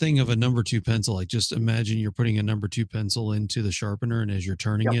his thing of a number 2 pencil, like just imagine you're putting a number 2 pencil into the sharpener, and as you're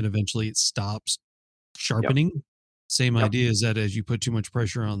turning it, eventually it stops sharpening. Same idea is that as you put too much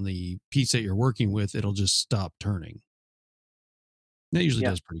pressure on the piece that you're working with, it'll just stop turning. That usually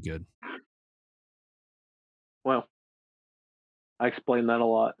does pretty good. Well, I explained that a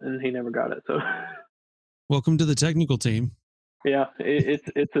lot, and he never got it. So, welcome to the technical team. Yeah,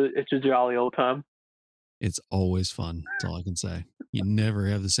 it's a jolly old time. It's always fun. That's all I can say. You never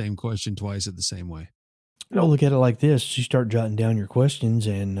have the same question twice at the same way. Well, look at it like this: you start jotting down your questions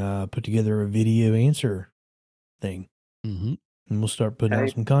and put together a video answer thing, and we'll start putting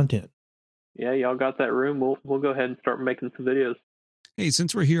out some content. Yeah, y'all got that room. We'll go ahead and start making some videos. Hey,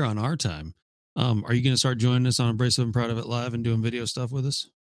 since we're here on our time, are you going to start joining us on Abrasive and Proud of It Live and doing video stuff with us?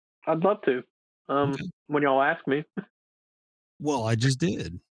 I'd love to. When y'all ask me. Well, I just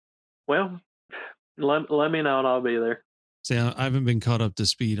did. Well, let me know and I'll be there. See, I haven't been caught up to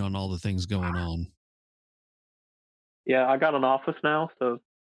speed on all the things going on. Yeah, I got an office now, so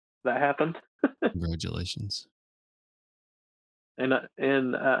that happened. Congratulations. And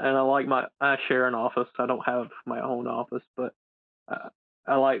I like I share an office. I don't have my own office, but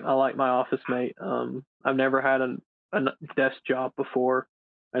I like my office mate. I've never had a desk job before,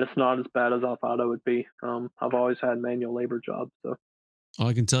 and it's not as bad as I thought it would be. I've always had manual labor jobs, so. All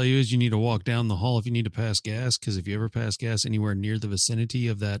I can tell you is you need to walk down the hall if you need to pass gas, because if you ever pass gas anywhere near the vicinity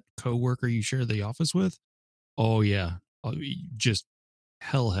of that coworker you share the office with, oh yeah, just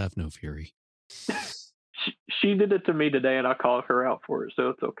hell have no fury. She did it to me today, and I called her out for it, so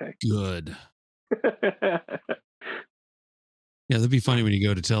it's okay. Good. Yeah, that'd be funny when you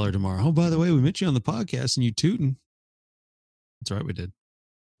go to tell her tomorrow, oh, by the way, we met you on the podcast and you tooting. That's right, we did.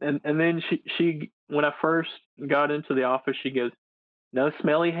 And then she when I first got into the office, she goes, no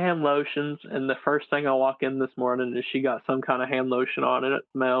smelly hand lotions. And the first thing I walk in this morning is she got some kind of hand lotion on and it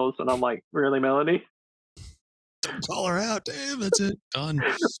smells. And I'm like, really, Melanie? Don't call her out. Damn, that's it. Done.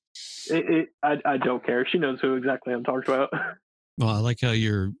 I don't care. She knows who exactly I'm talking about. Well, I like how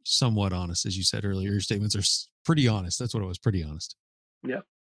you're somewhat honest, as you said earlier. Your statements are pretty honest. That's what it was, pretty honest. Yeah.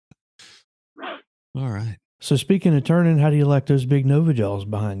 All right. So speaking of turning, how do you like those big Nova jaws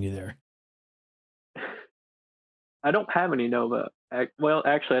behind you there? I don't have any Nova. Well,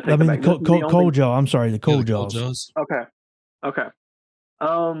 actually, I take I mean, it back. the cold jaw. I'm sorry, the cold Yeah, jaws. Okay.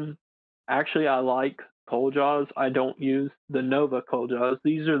 Actually, I like cold jaws. I don't use the Nova cold jaws.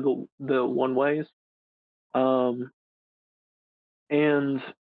 These are the one ways. And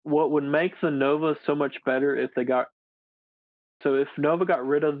what would make the Nova so much better if Nova got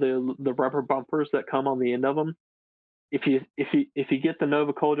rid of the rubber bumpers that come on the end of them. If you get the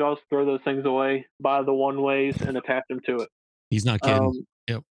Nova cold jaws, throw those things away, buy the one ways, and attach them to it. He's not kidding.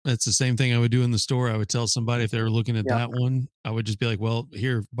 Yep. That's the same thing I would do in the store. I would tell somebody if they were looking at that one, I would just be like, well,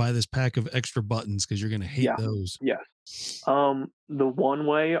 here, buy this pack of extra buttons because you're going to hate those. Yes. The one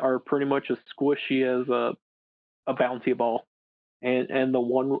way are pretty much as squishy as a bouncy ball. And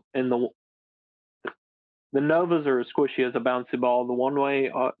the Novas are as squishy as a bouncy ball. The one way,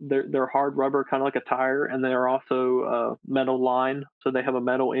 they're hard rubber, kind of like a tire, and they're also metal line, so they have a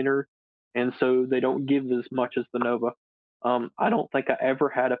metal inner, and so they don't give as much as the Nova. I don't think I ever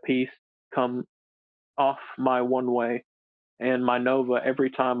had a piece come off my one way, and my Nova,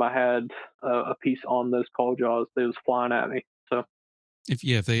 every time I had a piece on those cold jaws, it was flying at me. So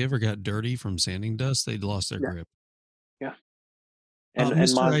if they ever got dirty from sanding dust, they'd lost their grip. Yeah. And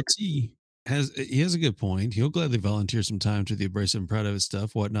Mr. IT has a good point. He'll gladly volunteer some time to the Abrasive and Proud of It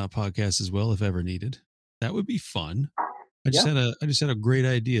Stuff Whatnot podcast as well if ever needed. That would be fun. I just had a great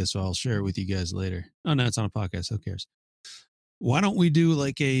idea, so I'll share it with you guys later. Oh no, it's on a podcast. Who cares? Why don't we do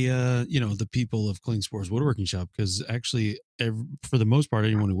like a the people of Clean Sports Woodworking Shop? Because actually, for the most part,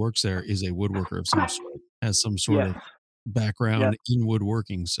 anyone who works there is a woodworker of some sort, has some sort of background in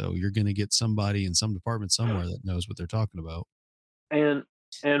woodworking. So you're going to get somebody in some department somewhere that knows what they're talking about. And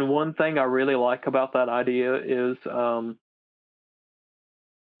one thing I really like about that idea is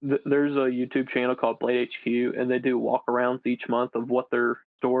there's a YouTube channel called Blade HQ, and they do walkarounds each month of what their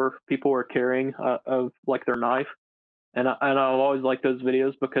store people are carrying of like their knife. And I've always liked those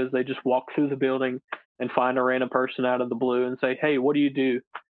videos because they just walk through the building and find a random person out of the blue and say, "Hey, what do you do?"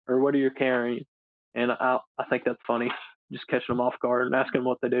 or "What are you carrying?" And I think that's funny, just catching them off guard and asking them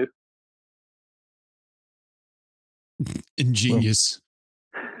what they do. Ingenious.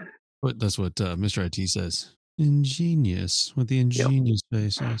 But that's what Mr. IT says. Ingenious with the ingenious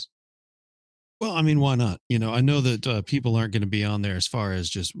faces. Well, I mean, why not? I know that people aren't going to be on there as far as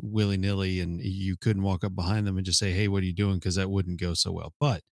just willy nilly, and you couldn't walk up behind them and just say, "Hey, what are you doing?" Because that wouldn't go so well.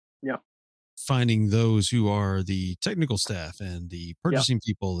 But finding those who are the technical staff and the purchasing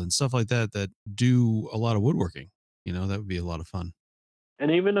people and stuff like that do a lot of woodworking, that would be a lot of fun.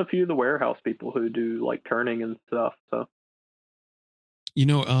 And even a few of the warehouse people who do like turning and stuff. So.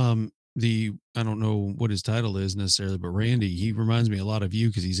 I don't know what his title is necessarily, but Randy, he reminds me a lot of you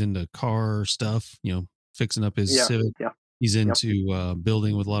because he's into car stuff, fixing up his Civic. Yeah. He's into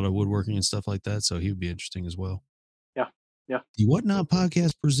building with a lot of woodworking and stuff like that. So he would be interesting as well. Yeah. The Whatnot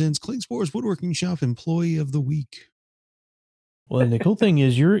podcast presents Clean Sports Woodworking Shop Employee of the Week. Well, and the cool thing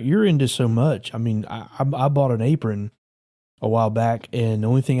is you're into so much. I mean, I bought an apron a while back, and the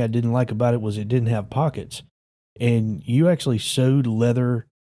only thing I didn't like about it was it didn't have pockets. And you actually sewed leather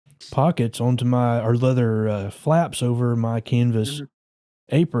pockets onto leather flaps over my canvas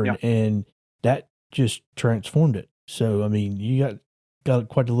apron, and that just transformed it. So, I mean, you got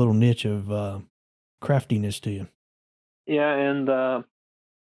quite a little niche of craftiness to you. Yeah, and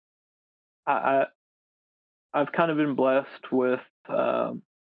I've kind of been blessed with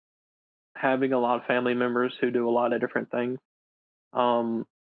having a lot of family members who do a lot of different things.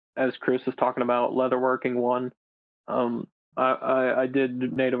 As Chris is talking about, leatherworking one. I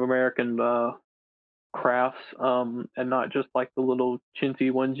did Native American crafts, and not just like the little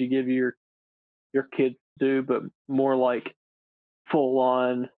chintzy ones you give your kids to do, but more like full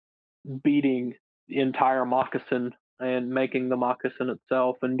on beading the entire moccasin and making the moccasin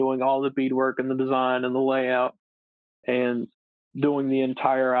itself and doing all the beadwork and the design and the layout and doing the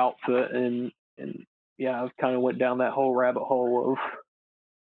entire outfit. And I've kind of went down that whole rabbit hole of.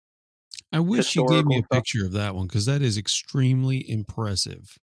 I wish you gave me a picture of that one, because that is extremely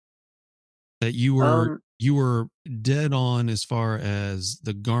impressive. That you were dead on as far as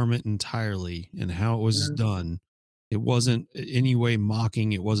the garment entirely and how it was done. It wasn't any way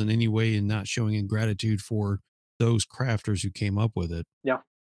mocking. It wasn't any way in not showing ingratitude for those crafters who came up with it. Yeah,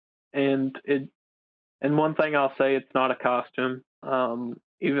 and one thing I'll say, it's not a costume.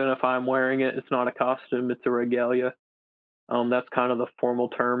 Even if I'm wearing it, it's not a costume. It's a regalia. That's kind of the formal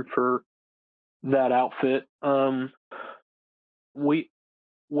term for that outfit. We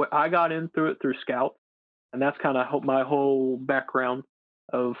I got into it through Scouts, and that's kind of my whole background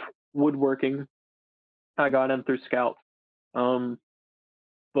of woodworking. I got in through Scouts. Um,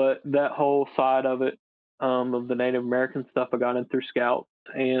 but that whole side of it, of the Native American stuff, I got in through Scouts,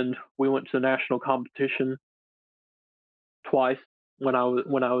 and we went to the national competition twice when I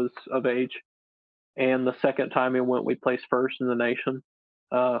was of age. And the second time we went, we placed first in the nation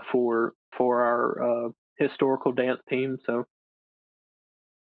for our historical dance team. So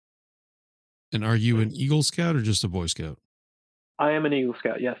And are you an Eagle Scout or just a Boy Scout? I am an Eagle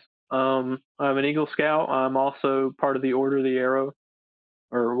Scout. Yes, I'm an Eagle Scout. I'm also part of the Order of the Arrow,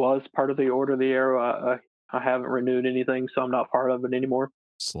 or was part of the Order of the Arrow. I haven't renewed anything, so I'm not part of it anymore.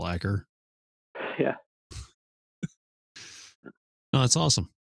 Slacker. Yeah. No, that's awesome.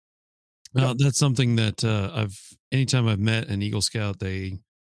 Yep. That's something that anytime I've met an Eagle Scout, they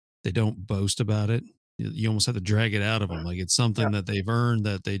don't boast about it. You almost have to drag it out of them. Like it's Yeah. something that they've earned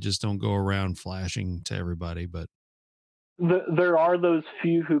that they just don't go around flashing to everybody. But There are those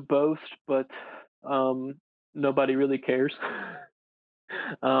few who boast, but nobody really cares.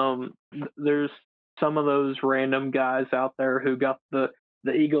 There's some of those random guys out there who got the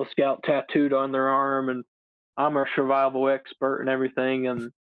Eagle Scout tattooed on their arm, and I'm a survival expert and everything,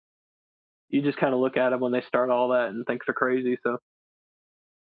 and you just kind of look at them when they start all that and think they're crazy. So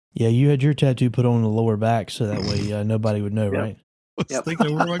Yeah, you had your tattoo put on the lower back so that way nobody would know, Yep. right? I was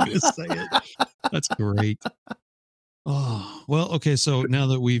thinking, where am I going to say it? That's great. Oh, well, okay. So now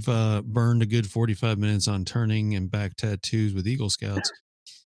that we've burned a good 45 minutes on turning and back tattoos with Eagle Scouts,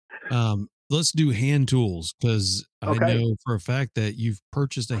 let's do hand tools, because I Okay. know for a fact that you've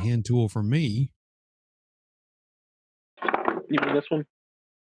purchased a hand tool from me. You mean this one?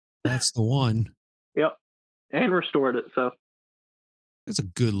 That's the one. Yep. And restored it. So It's a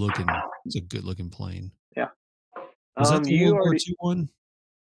good looking plane. yeah. Was that the You World War already II one?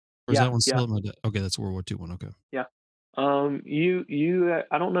 Or is Yeah, that one yeah, still at my desk? Okay, that's World War II one. Okay. yeah.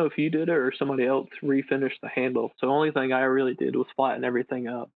 I don't know if you did it or somebody else refinished the handle. So the only thing I really did was flatten everything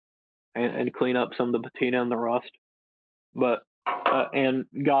up and clean up some of the patina and the rust. But and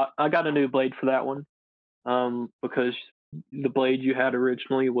I got a new blade for that one. Because the blade you had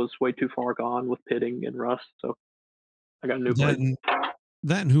originally was way too far gone with pitting and rust. So I got a new That blade. and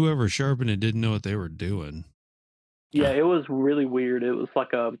that and whoever sharpened it didn't know what they were doing. Yeah, it was really weird. It was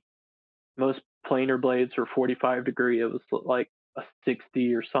like most planer blades are 45 degree. It was like a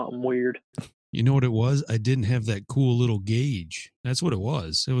 60 or something weird. You know what it was? I didn't have that cool little gauge. That's what it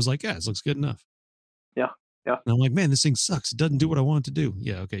was. It was like, yeah, this looks good enough. Yeah, yeah, And I'm like, man, this thing sucks. It doesn't do what I want it to do.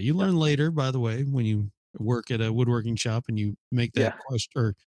 Yeah, okay. You yeah, learn later, by the way, when you work at a woodworking shop and you make yeah. that question,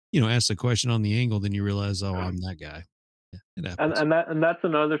 or ask the question on the angle, then you realize, oh, I'm that guy. Yeah, it happens. And that's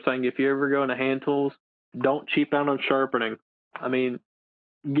another thing. If you ever go into hand tools, don't cheap out on sharpening. I mean,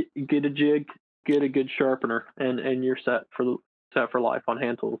 get a jig, get a good sharpener, and you're set for life on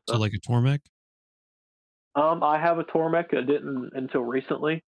hand tools. So So, like a Tormek. I have a Tormek. I didn't until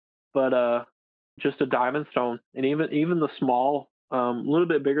recently, but just a diamond stone, and even the small, a little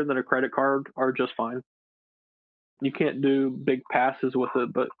bit bigger than a credit card, are just fine. You can't do big passes with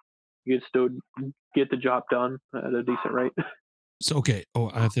it, but you can still get the job done at a decent rate. So okay. Oh,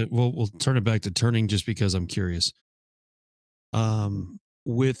 I have to. Well, we'll turn it back to turning just because I'm curious.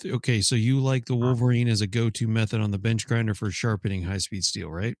 With okay, so you like the Wolverine as a go-to method on the bench grinder for sharpening high-speed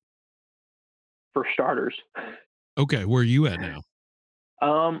steel, right? For starters. Okay, where are you at now?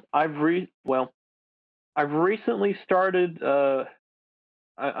 Well, I've recently started.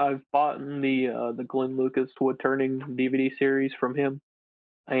 I've bought the Glenn Lucas wood turning DVD series from him,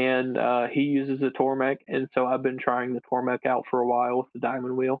 and he uses a Tormek, and so I've been trying the Tormek out for a while with the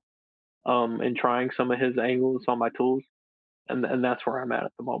diamond wheel, and trying some of his angles on my tools, and that's where I'm at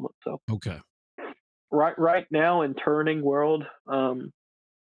the moment. So Okay. right now in turning world, I'm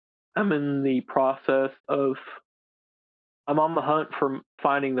in the process of I'm on the hunt for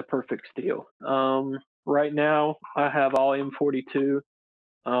finding the perfect steel. Right now I have all M42.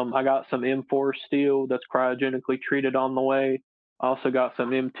 I got some M4 steel that's cryogenically treated on the way. I also got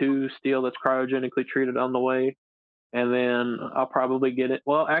some M2 steel that's cryogenically treated on the way, and then I'll probably get it.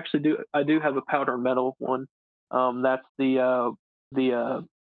 Well, actually, I do have a powder metal one. That's the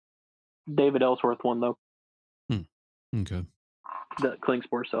David Ellsworth one though, Hmm. Okay. that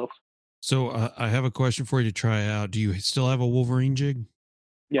Klingspor sells. So I have a question for you to try out. Do you still have a Wolverine jig?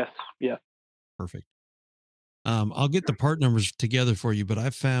 Yes, yeah. Perfect. I'll get the part numbers together for you, but I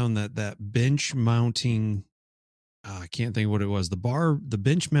found that bench mounting, I can't think of what it was. The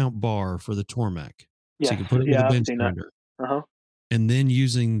bench mount bar for the Tormek. So you Yes, can put it with a yeah, I've bench seen that. grinder. Uh-huh. And then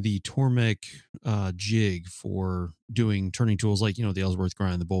using the Tormek jig for doing turning tools like, the Ellsworth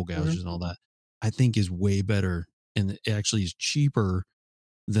grind, the bowl gouges and all that, I think is way better. And it actually is cheaper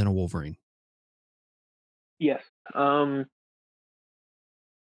than a Wolverine. Yes.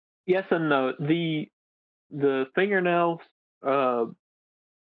 Yes and no. The fingernails, uh,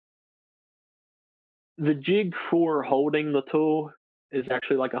 the jig for holding the tool is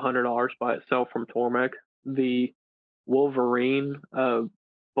actually like $100 by itself from Tormek. The Wolverine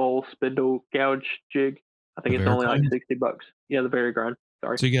bowl spindle gouge jig, I The think it's only like Verigrind. $60. Yeah, the very grind.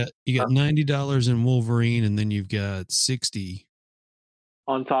 Sorry. So you got $90 in Wolverine, and then you've got 60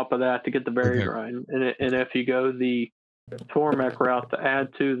 On top of that to get the for very Ver. grind, and if you go the Tormek route to add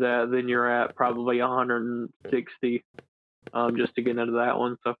to that, then you're at probably 160 just to get into that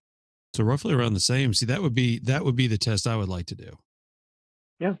one. So roughly around the same. See, that would be the test I would like to do.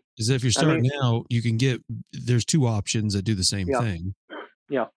 Yeah, Is if you're I mean, starting out, you can there's two options that do the same yeah, thing.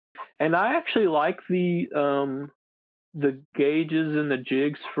 yeah, and I actually like the gauges and the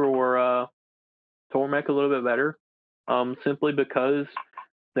jigs for Tormek a little bit better, simply because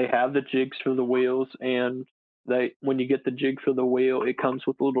they have the jigs for the wheels, and when you get the jig for the wheel, it comes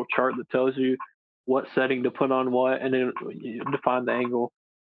with a little chart that tells you what setting to put on what, and then you define the angle.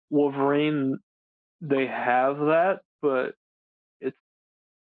 Wolverine, they have that, but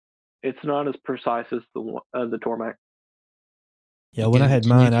it's not as precise as the Tormek. Yeah, when I had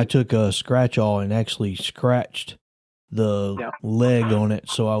Can you mine, I took a scratch awl and actually scratched the Yeah, leg on it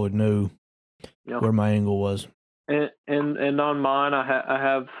so I would know yeah. where my angle was. And on mine, I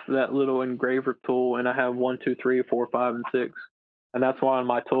have that little engraver tool, and I have 1, 2, 3, 4, 5, and 6, and that's why on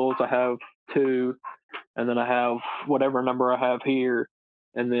my tools I have 2, and then I have whatever number I have here,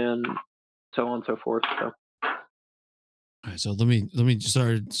 and then so on and so forth. So All right, so let me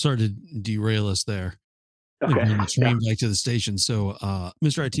start to derail us there. Let me okay, bring the yeah. train back to the station. So,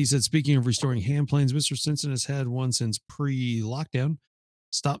 Mr. IT said, speaking of restoring hand planes, Mr. Simpson has had one since pre-lockdown.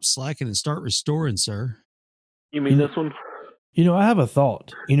 Stop slacking and start restoring, sir. You mean this one? I have a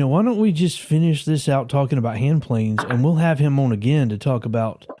thought. Why don't we just finish this out talking about hand planes, and we'll have him on again to talk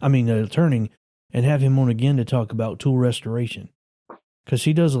about, turning, and have him on again to talk about tool restoration. Because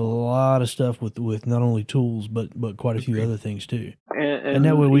he does a lot of stuff with not only tools, but quite a few other things too. And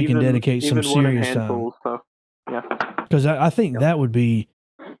that way we can dedicate some serious hand time. tools, so yeah. Because I think that would be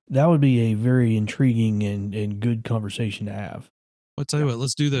a very intriguing and good conversation to have. I'll tell you what,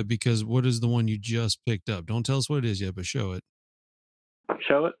 let's do that, because what is the one you just picked up? Don't tell us what it is yet, but show it.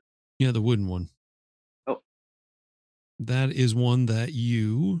 Show it. Yeah, the wooden one. Oh, that is one that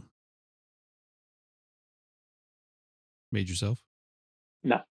you made yourself?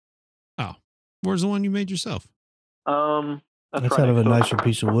 No. Oh, where's the one you made yourself? That's right out of a door. nicer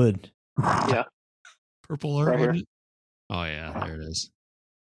piece of wood. Yeah. Purple art, Right wasn't here. it? Oh yeah, there it is.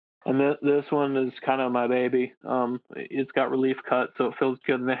 And this one is kind of my baby. It's got relief cut, so it feels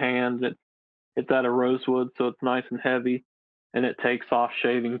good in the hand. It's out of rosewood, so it's nice and heavy, and it takes off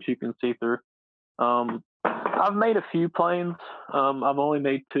shavings you can see through. I've made a few planes. I've only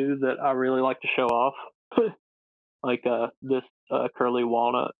made 2 that I really like to show off, like this curly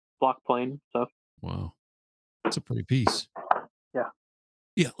walnut block plane. So Wow, that's a pretty piece. yeah.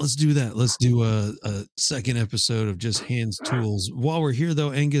 Yeah, let's do that. Let's do a second episode of just hands tools. While we're here,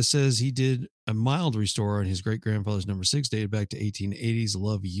 though, Angus says he did a mild restore on his great grandfather's number 6, dated back to 1880s.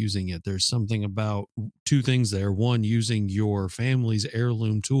 Love using it. There's something about 2 things there. 1, using your family's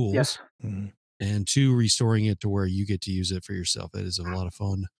heirloom tools. Yes. Mm-hmm. And 2, restoring it to where you get to use it for yourself. That is a lot of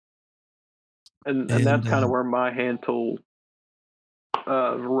fun. And that's kind of where my hand tool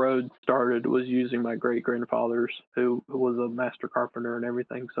road started, was using my great grandfather's, who was a master carpenter and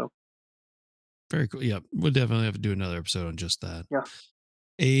everything. So very cool. Yeah, we'll definitely have to do another episode on just that. Yeah.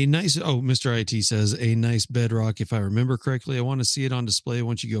 A nice, Mr. IT says, a nice bedrock. If I remember correctly, I want to see it on display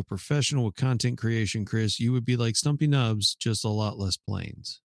once you go professional with content creation, Chris. You would be like Stumpy Nubs, just a lot less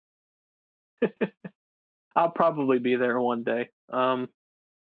planes. I'll probably be there one day.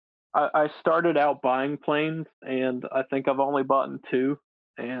 I started out buying planes, and I think I've only bought 2,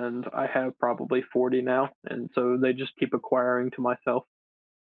 and I have probably 40 now, and so they just keep acquiring to myself.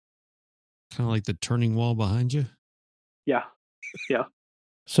 Kind of like the turning wall behind you. Yeah.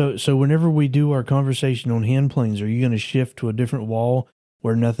 So whenever we do our conversation on hand planes, are you going to shift to a different wall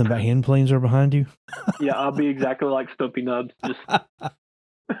where nothing but hand planes are behind you? Yeah, I'll be exactly like Stumpy Nubs, just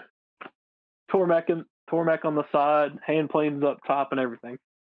Tormek on the side, hand planes up top, and everything.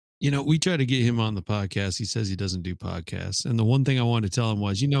 We try to get him on the podcast. He says he doesn't do podcasts. And the one thing I wanted to tell him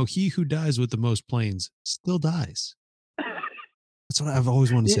was, he who dies with the most planes still dies. That's what I've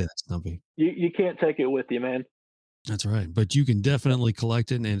always wanted to say, that Stumpy. You can't take it with you, man. That's right. But you can definitely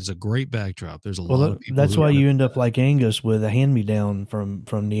collect it, and it's a great backdrop. There's a lot of people. That's why you end up like Angus with a hand-me-down from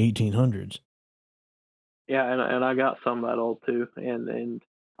the 1800s. Yeah, and I got some that old too. And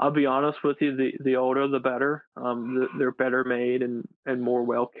I'll be honest with you, the older the better. They're better made and more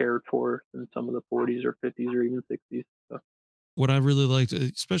well cared for than some of the 40s or 50s or even 60s. So. What I really liked,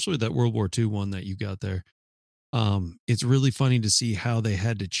 especially that World War II one that you got there, it's really funny to see how they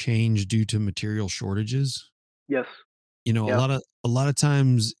had to change due to material shortages. Yes. A lot of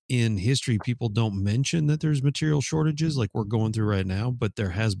times in history, people don't mention that there's material shortages like we're going through right now, but there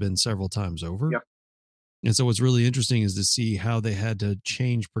has been several times over. Yep. And so what's really interesting is to see how they had to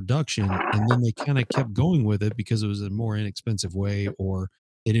change production, and then they kind of kept going with it because it was a more inexpensive way, or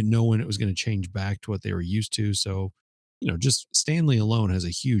they didn't know when it was going to change back to what they were used to. So, just Stanley alone has a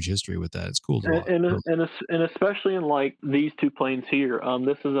huge history with that. It's cool to watch. And especially in like these two planes here.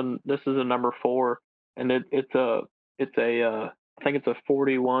 This is a number 4, and it's a I think it's a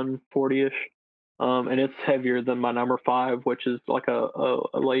 41, 40-ish. And it's heavier than my number 5, which is like a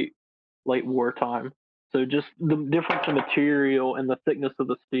late wartime. So just the difference in material and the thickness of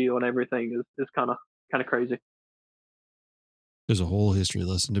the steel and everything is kind of crazy. There's a whole history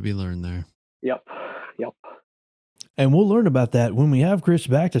lesson to be learned there. Yep. And we'll learn about that when we have Chris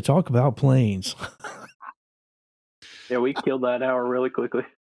back to talk about planes. Yeah, we killed that hour really quickly.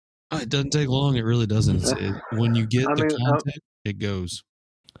 It doesn't take long. It really doesn't. When you get the content, it goes.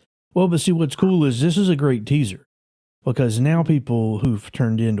 Well, but see, what's cool is this is a great teaser, because now people who've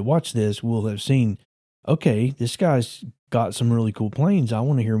turned in to watch this will have seen, okay, this guy's got some really cool planes. I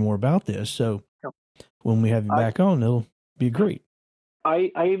want to hear more about this. So when we have you back on, it'll be great.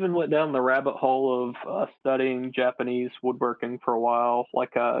 I even went down the rabbit hole of studying Japanese woodworking for a while,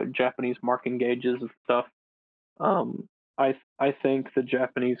 like Japanese marking gauges and stuff. I think the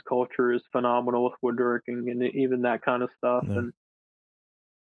Japanese culture is phenomenal with woodworking and even that kind of stuff. Yeah. And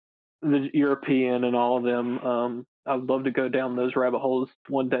the European and all of them. I'd love to go down those rabbit holes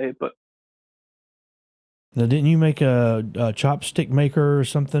one day, but. Now, didn't you make a chopstick maker or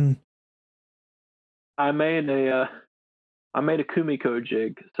something? I made a Kumiko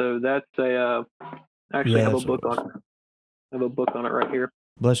jig. So that's actually have a book on it. I have a book on it right here.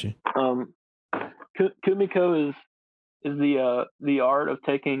 Bless you. Kumiko is the art of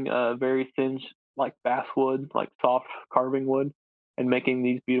taking very thin, like basswood, like soft carving wood, and making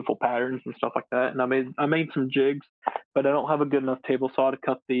these beautiful patterns and stuff like that. And I made some jigs, but I don't have a good enough table saw to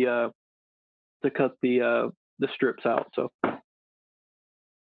cut the strips out. So.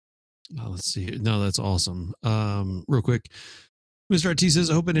 Let's see. No, that's awesome. Real quick, Mr. RT says,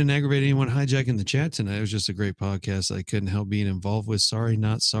 I hope I didn't aggravate anyone hijacking the chat tonight. It was just a great podcast I couldn't help being involved with. Sorry,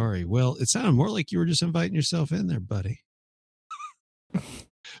 not sorry. Well, it sounded more like you were just inviting yourself in there, buddy.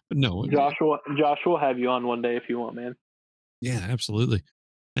 But no. Josh will have you on one day if you want, man. Yeah, absolutely.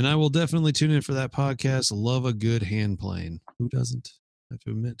 And I will definitely tune in for that podcast. Love a good hand plane. Who doesn't? I have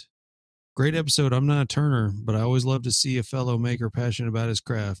to admit. Great episode. I'm not a turner, but I always love to see a fellow maker passionate about his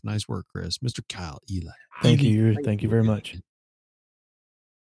craft. Nice work, Chris. Mr. Kyle Eli. Thank you. Thank you very much.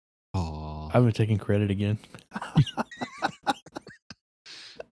 Aw. I was taking credit again.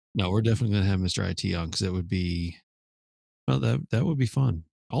 No, we're definitely going to have Mr. IT on, because that would be, well, that would be fun.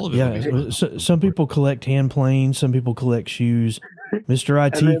 All of it would be fun. Some people collect hand planes. Some people collect shoes. Mr.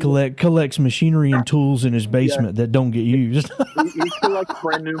 IT collects machinery and tools in his basement that don't get used. he collects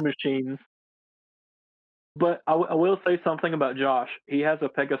brand new machines. But I will say something about Josh. He has a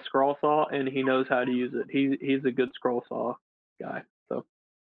Pega scroll saw, and he knows how to use it. He's a good scroll saw guy. So.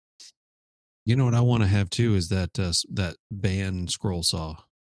 You know what I want to have too is that band scroll saw.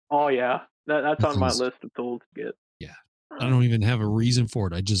 Oh yeah, that's on my list of tools to get. Yeah, I don't even have a reason for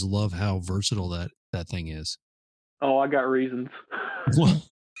it. I just love how versatile that thing is. Oh, I got reasons.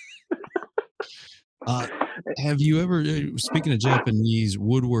 Have you ever, speaking of Japanese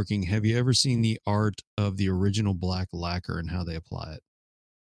woodworking, have you ever seen the art of the original black lacquer and how they apply it?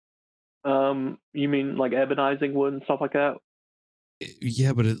 You mean like ebonizing wood and stuff like that?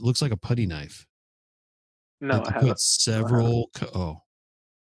 Yeah, but it looks like a putty knife. No, I haven't. Several.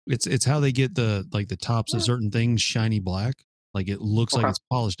 It's how they get the tops of certain things shiny black. Like it looks like it's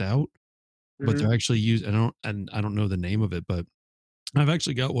polished out, but they're actually used. I don't know the name of it, but I've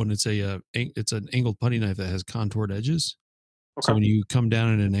actually got one. It's an angled putty knife that has contoured edges. Okay. So when you come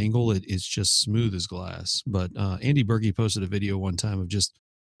down at an angle, it's just smooth as glass. But Andy Berge posted a video one time of just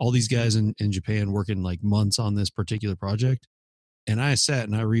all these guys in Japan working like months on this particular project. And I sat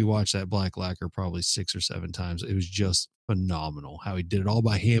and I rewatched that black lacquer probably 6 or 7 times. It was just phenomenal how he did it all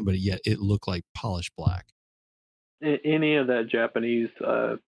by hand, but yet it looked like polished black. Any of that Japanese,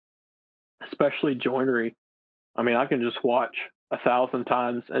 especially joinery, I mean, I can just watch 1,000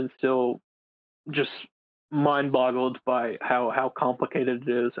 times and still just mind boggled by how complicated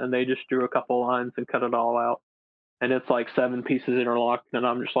it is. And they just drew a couple lines and cut it all out. And it's like 7 pieces interlocked. And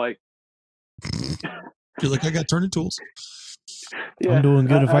I'm just like, You're like, I got turning tools. Yeah, I'm doing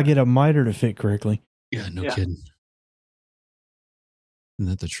good if I get a miter to fit correctly. Yeah, no kidding. Isn't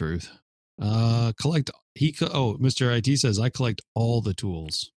that the truth? Mr. IT says I collect all the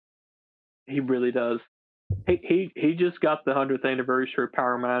tools. He really does. He just got the 100th anniversary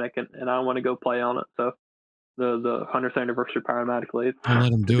Powermatic, and I want to go play on it. So the 100th anniversary Powermatic lathe. Don't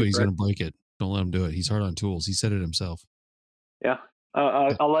let him do it. He's going to break it. Don't let him do it. He's hard on tools. He said it himself. Yeah.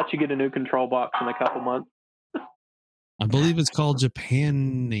 I'll let you get a new control box in a couple months. I believe it's called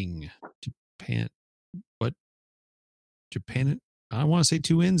Japanning. What? Japan? I want to say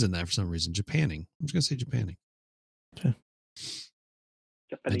 2 N's in that for some reason. Japanning. I'm just going to say Japanning. Okay.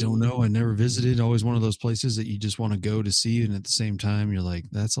 I don't know. I never visited. Always one of those places that you just want to go to see. And at the same time, you're like,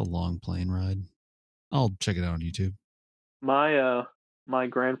 that's a long plane ride. I'll check it out on YouTube. My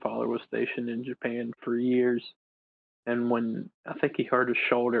grandfather was stationed in Japan for years. And when I think he hurt his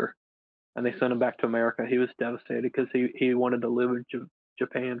shoulder and they sent him back to America, he was devastated because he wanted to live in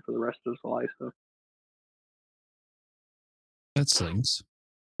Japan for the rest of his life. So that stings.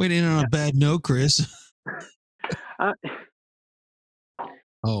 Wait, in on a bad note, Chris. I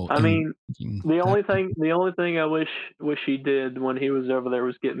mean, the only thing I wish he did when he was over there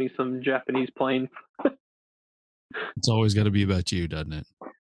was get me some Japanese planes. It's always got to be about you, doesn't it?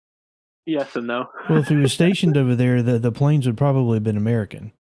 Yes and no. Well, if he was stationed over there, the planes would probably have been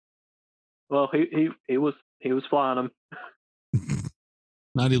American. Well, he was flying them.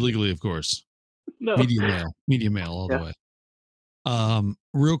 Not illegally, of course. No. Medium mail all the way.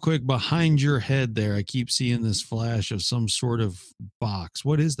 Real quick, behind your head there, I keep seeing this flash of some sort of box.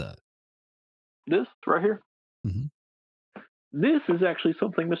 What is that? This right here. Mm-hmm. This is actually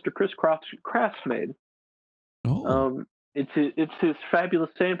something Mr. Chris Crafts made. Oh. It's his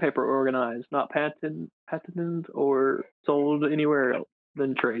fabulous sandpaper organized, not patented or sold anywhere else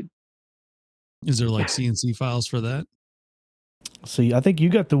than trade. Is there like CNC files for that? See, I think you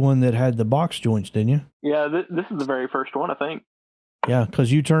got the one that had the box joints, didn't you? Yeah, this is the very first one, I think. Yeah,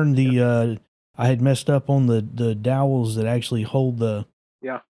 because you turned the I had messed up on the dowels that actually hold the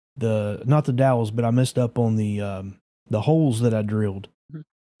not the dowels, but I messed up on the holes that I drilled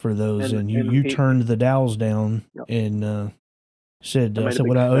for those, and you turned the dowels down and said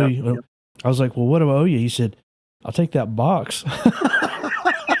what I owe you. Yep. I was like, well, what do I owe you? He said, I'll take that box.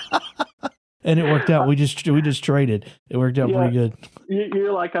 And it worked out. We just traded. It worked out pretty good.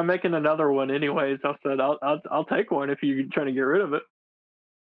 You're like, I'm making another one anyways. I said, I'll take one if you're trying to get rid of it.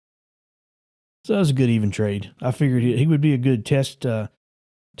 So that was a good even trade. I figured he would be a good test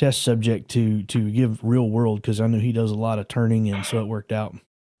subject to give real world, because I knew he does a lot of turning, and so it worked out.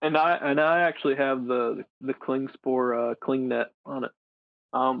 And I actually have the Klingspor cling net on it.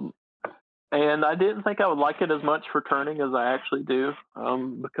 And I didn't think I would like it as much for turning as I actually do,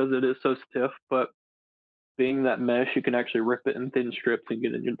 because it is so stiff. But being that mesh, you can actually rip it in thin strips and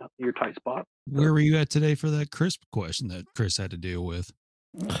get it in your tight spot. Where were you at today for that crisp question that Chris had to deal with?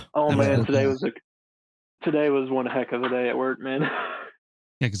 Oh man, today was one heck of a day at work, man.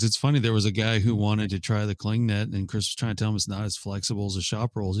 Yeah, because it's funny. There was a guy who wanted to try the cling net, and Chris was trying to tell him it's not as flexible as a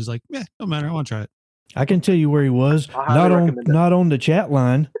shop rolls. He's like, "Yeah, no matter. I want to try it." I can tell you where he was. Not on the chat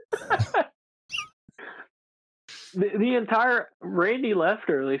line. The entire Randy left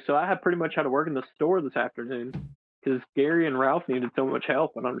early, so I had pretty much had to work in the store this afternoon because Gary and Ralph needed so much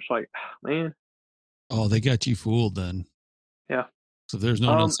help, and I'm just like, man. Oh, they got you fooled then. Yeah. So if there's no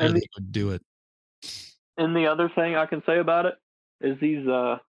one else there, they would do it. And the other thing I can say about it is these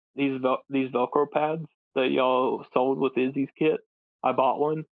Velcro pads that y'all sold with Izzy's kit. I bought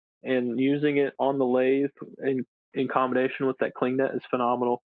one, and using it on the lathe in combination with that cling net is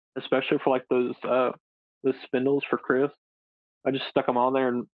phenomenal, especially for like those spindles for Chris. I just stuck them on there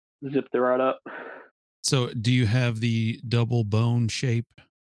and zipped it right up. So do you have the double bone shape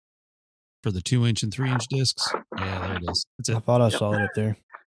for the 2-inch and 3-inch discs? Yeah, there it is. That's it. I thought I saw it up there.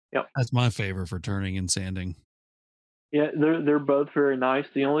 Yep. That's my favorite for turning and sanding. Yeah, they're both very nice.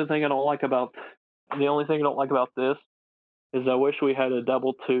 The only thing I don't like about this is I wish we had a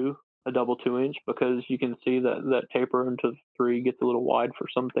double 2-inch, because you can see that taper into 3 gets a little wide for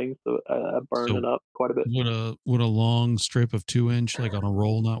some things, so I burn it up quite a bit. Would a long strip of 2-inch, like on a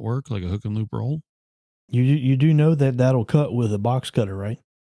roll, not work, like a hook and loop roll? You do know that that'll cut with a box cutter, right?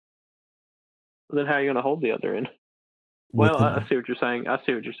 Then how are you going to hold the other end? With Well, I see what you're saying.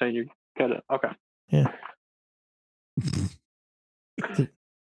 You cut it. Okay. Yeah.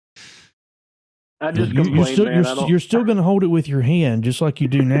 I just complained, man. You're still going to hold it with your hand, just like you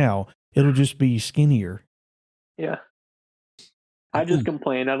do now. It'll just be skinnier. Yeah. I just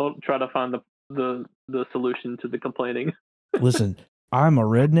complain. I don't try to find the solution to the complaining. Listen, I'm a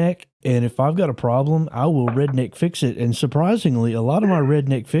redneck, and if I've got a problem, I will redneck fix it. And surprisingly, a lot of my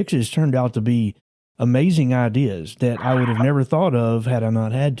redneck fixes turned out to be amazing ideas that I would have never thought of had I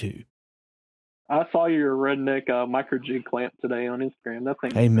not had to. I saw your redneck micro jig clamp today on Instagram. That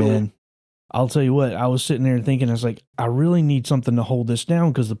thing. Hey, man, I'll tell you what, I was sitting there thinking, I was like, I really need something to hold this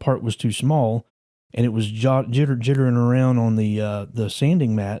down because the part was too small, and it was jittering around on the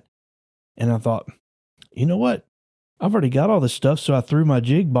sanding mat. And I thought, you know what? I've already got all this stuff, so I threw my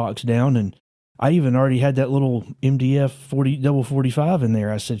jig box down, and I even already had that little MDF 45 in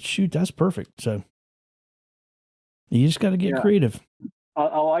there. I said, shoot, that's perfect. So you just got to get creative.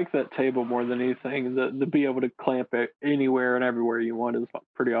 I like that table more than anything. To be able to clamp it anywhere and everywhere you want is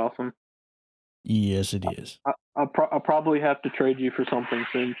pretty awesome. Yes, it is. I'll probably have to trade you for something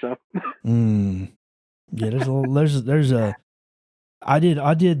soon. So. Yeah, I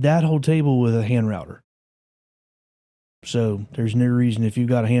did that whole table with a hand router. So there's no reason if you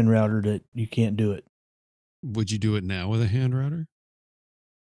got a hand router that you can't do it. Would you do it now with a hand router?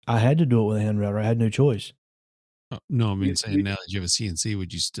 I had to do it with a hand router. I had no choice. No, I mean, saying now that you have a CNC,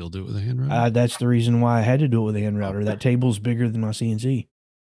 would you still do it with a hand router? That's the reason why I had to do it with a hand router. That table's bigger than my CNC.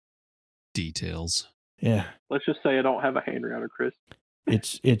 Details. Yeah. Let's just say I don't have a hand router, Chris.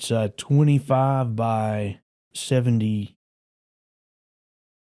 It's 25 by 79.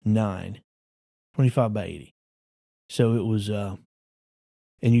 25 by 80. So it was,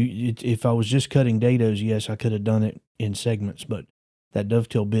 if I was just cutting dados, yes, I could have done it in segments, but that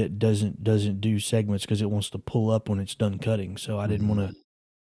dovetail bit doesn't do segments because it wants to pull up when it's done cutting. So I didn't want to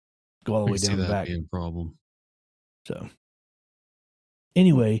go all the way down the back. Being a problem. So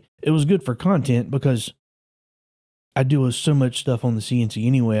anyway, it was good for content because I do so much stuff on the CNC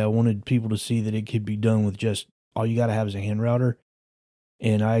anyway. I wanted people to see that it could be done with just all you got to have is a hand router.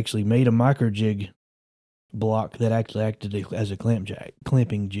 And I actually made a micro jig block that actually acted as a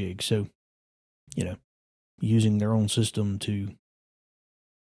clamping jig. So, using their own system to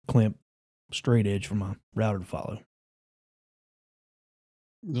clamp straight edge for my router to follow.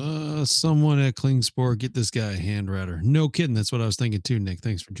 Someone at Klingsport, get this guy a hand router. No kidding. That's what I was thinking too, Nick.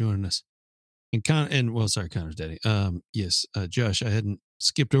 Thanks for joining us. Connor's daddy. Yes, Josh, I hadn't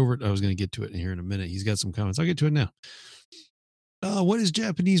skipped over it. I was going to get to it here in a minute. He's got some comments. I'll get to it now. What is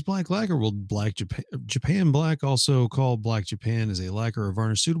Japanese black lacquer? Well, Japan black, also called black Japan, is a lacquer or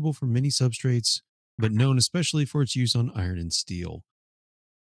varnish suitable for many substrates, but known especially for its use on iron and steel.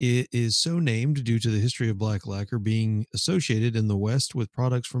 It is so named due to the history of black lacquer being associated in the West with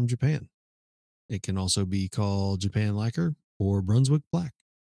products from Japan. It can also be called Japan lacquer or Brunswick black.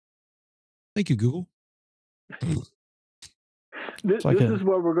 Thank you, Google. This is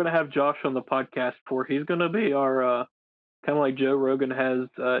what we're going to have Josh on the podcast for. He's going to be our... kind of like Joe Rogan has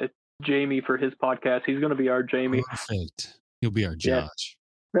Jamie for his podcast. He's going to be our Jamie. Perfect. He'll be our Josh.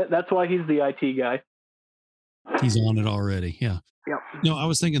 Yeah. That's why he's the IT guy. He's on it already. Yeah. Yep. No, I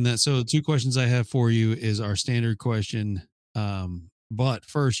was thinking that. So 2 questions I have for you is our standard question. But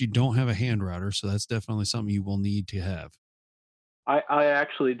first, you don't have a hand router, so that's definitely something you will need to have. I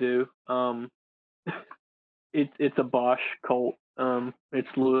actually do. It's a Bosch Colt. It's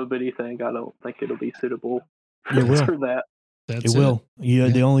a little bitty thing. I don't think it'll be suitable for that. It will.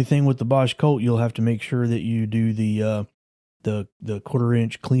 The only thing with the Bosch Colt, you'll have to make sure that you do the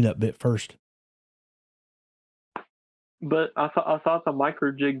 1/4-inch cleanup bit first. But I thought the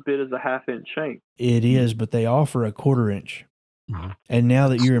micro jig bit is a 1/2-inch shank. It is, but they offer a 1/4-inch. Mm-hmm. And now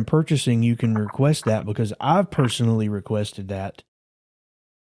that you're in purchasing, you can request that because I've personally requested that.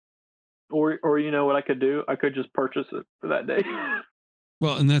 Or you know what I could do? I could just purchase it for that day.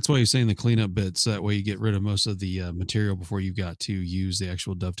 Well, and that's why you're saying the cleanup bits. That way you get rid of most of the material before you've got to use the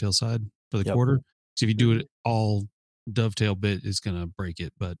actual dovetail side for the quarter. So if you do it all dovetail bit, it's going to break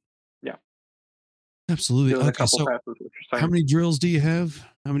it. But yeah, absolutely. Okay, so how many drills do you have?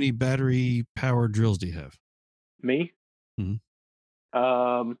 How many battery powered drills do you have? Me? Mm-hmm.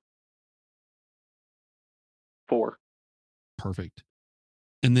 4. Perfect.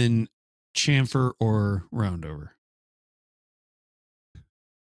 And then chamfer or roundover?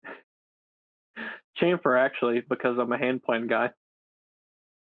 Chamfer, actually, because I'm a hand plane guy.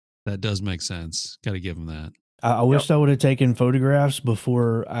 That does make sense. Got to give him that. I wished I would have taken photographs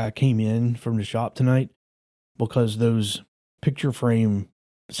before I came in from the shop tonight because those picture frame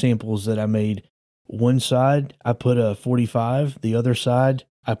samples that I made, one side I put a 45, the other side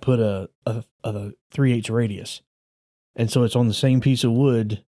I put a 3/8 radius. And so it's on the same piece of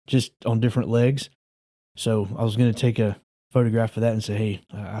wood, just on different legs. So I was going to take a photograph of that and say, hey,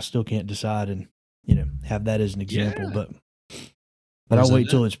 I still can't decide, and, have that as an example. Yeah. But I'll wait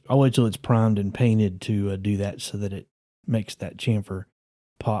till it's primed and painted to do that, so that it makes that chamfer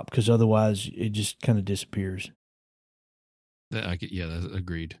pop, because otherwise it just kind of disappears. That's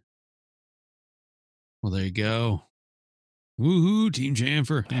agreed. Well, there you go. Woohoo, Team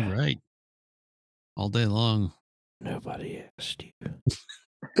Chamfer. You're right. All day long. Nobody asked you.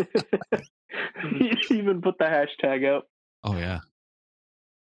 You even put the hashtag up. Oh yeah.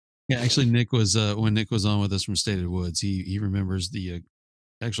 Yeah, actually Nick was when Nick was on with us from Stated Woods, he remembers the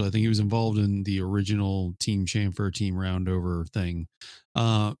actually I think he was involved in the original Team Chamfer, Team Roundover thing.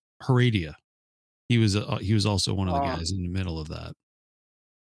 Heradia. He was also one of the guys in the middle of that.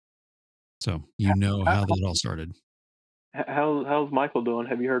 So how that all started. How's Michael doing?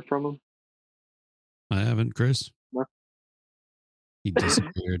 Have you heard from him? I haven't, Chris. No. He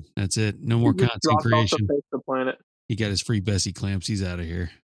disappeared. That's it. No more He just content dropped creation. off the face of the planet. He got his free Bessie clamps. He's out of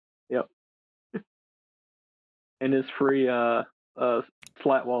here. Yep. And his free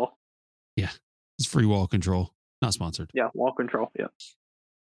slat wall. Yeah. His free wall control. Not sponsored. Yeah, wall control. Yeah.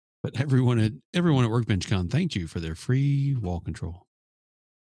 But everyone at WorkbenchCon thanked you for their free wall control.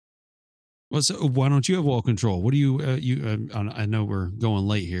 Well, so why don't you have wall control? What do you I know we're going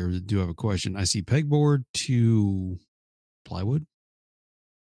late here. I do have a question. I see pegboard to plywood.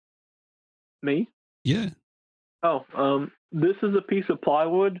 Me? Yeah. Oh, this is a piece of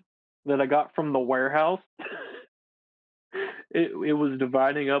plywood that I got from the warehouse. It was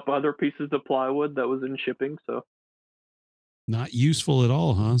dividing up other pieces of plywood that was in shipping, so Not useful at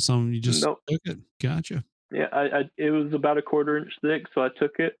all, huh? Some you just nope. took it. Gotcha. Yeah, it was about a 1/4 inch thick, so I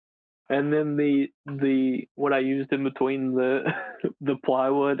took it, and then the what I used in between the the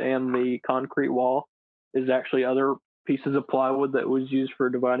plywood and the concrete wall is actually other pieces of plywood that was used for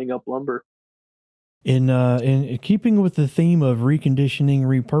dividing up lumber. In keeping with the theme of reconditioning,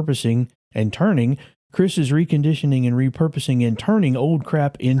 repurposing, and turning, Chris is reconditioning and repurposing and turning old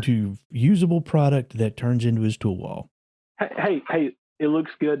crap into usable product that turns into his tool wall. Hey, it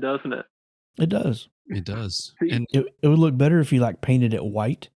looks good, doesn't it? It does. It does. See, And it would look better if you painted it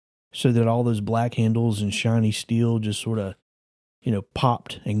white, so that all those black handles and shiny steel just sort of,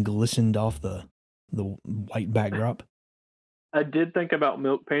 popped and glistened off the white backdrop. I did think about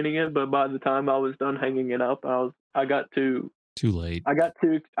milk painting it, but by the time I was done hanging it up, I got too late. I got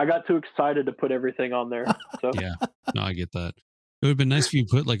too excited to put everything on there. So Yeah. No, I get that. It would have been nice if you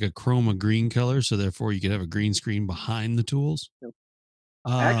put like a chroma green color, so therefore you could have a green screen behind the tools. Yep.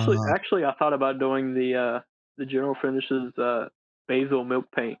 Uh, Actually, I thought about doing the General Finishes basil milk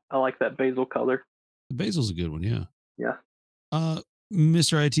paint. I like that basil color. the basil's a good one, yeah. Yeah.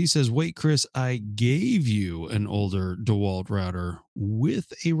 Mr. IT says, wait, Chris, I gave you an older DeWalt router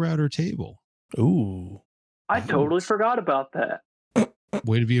with a router table. Ooh. I totally forgot about that.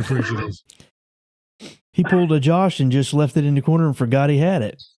 Way to be appreciative. He pulled a Josh and just left it in the corner and forgot he had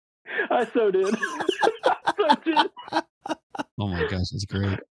it. I so did. Oh my gosh, that's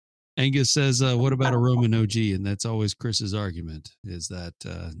great. Angus says, what about a Roman OG? And that's always Chris's argument, is that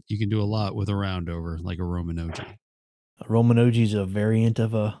you can do a lot with a roundover, like a Roman OG. A Roman OG is a variant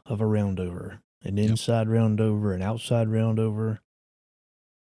of a roundover. An inside roundover, an outside roundover.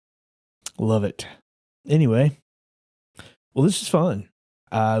 Love it. Anyway, well, this is fun.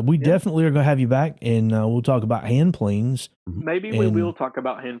 We definitely are going to have you back, and we'll talk about hand planes. Maybe we will talk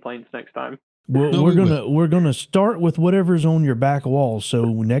about hand planes next time. We're gonna start with whatever's on your back wall. So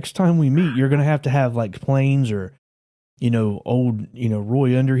next time we meet, you're gonna have planes or old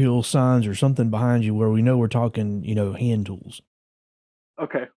Roy Underhill signs or something behind you where we know we're talking hand tools.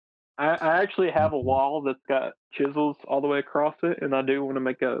 Okay. I actually have a wall that's got chisels all the way across it, and I do want to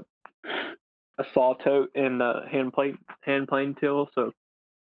make a saw tote and a hand plane till. So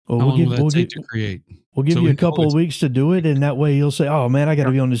we'll give you a couple of weeks to do it, and that way you'll say, "Oh man, I got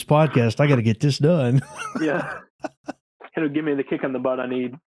to be on this podcast. I got to get this done." Yeah, it'll give me the kick in the butt I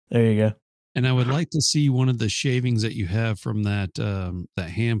need. There you go. And I would like to see one of the shavings that you have from that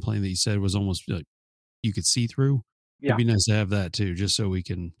hand plane that you said was almost like you could see through. Yeah. It'd be nice to have that too, just so we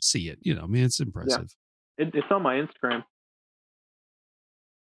can see it. I mean, it's impressive. Yeah. It's on my Instagram.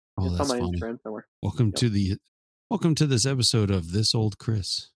 Oh, it's that's on my funny. Instagram somewhere. Welcome to this episode of This Old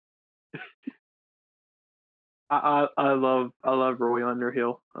Chris. I love Roy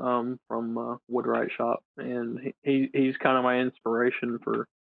Underhill from Woodwright Shop, and he's kind of my inspiration for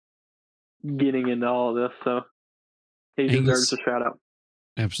getting into all of this, so he deserves Angus, a shout out.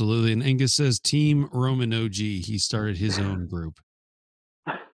 absolutely. And Angus says Team Roman OG. He started his own group.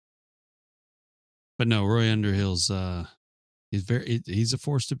 But no, Roy Underhill's he's a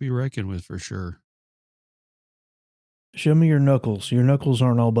force to be reckoned with for sure. Show me your knuckles. Your knuckles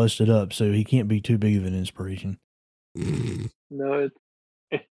aren't all busted up, so he can't be too big of an inspiration. No,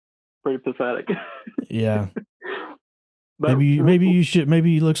 it's pretty pathetic. Yeah. But Maybe you should.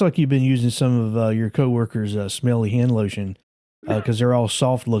 Maybe it looks like you've been using some of your coworkers' smelly hand lotion because they're all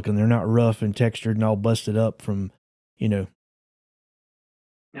soft looking. They're not rough and textured and all busted up from, How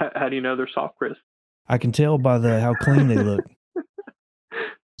do you know they're soft, Chris? I can tell by how clean they look.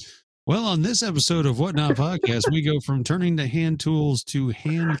 Well, on this episode of Whatnot Podcast, we go from turning to hand tools to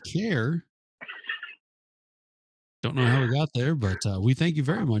hand care. Don't know how we got there, but we thank you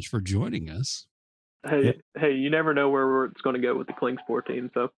very much for joining us. Hey, you never know where it's going to go with the Klingspor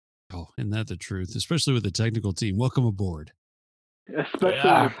team, so. Oh, isn't that the truth? Especially with the technical team. Welcome aboard. Especially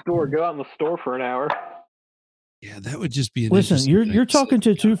in the store. Go out in the store for an hour. Yeah, that would just be an Listen, you're talking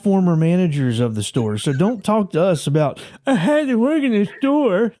to two former managers of the store, so don't talk to us about I had to work in the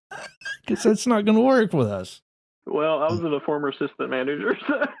store because that's not going to work with us. Well, I was a former assistant manager.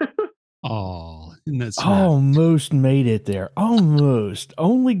 So. Oh, that's almost made it there. Almost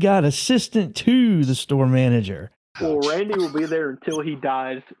only got assistant to the store manager. Well, Randy will be there until he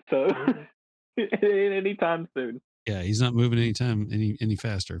dies, so it ain't anytime soon. Yeah, he's not moving any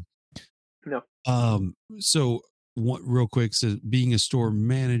faster. No. So real quick, so being a store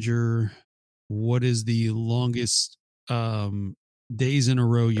manager, what is the longest days in a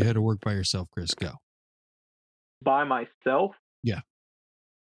row you had to work by yourself, Chris? Go. By myself? Yeah.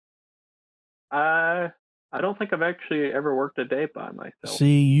 I don't think I've actually ever worked a day by myself.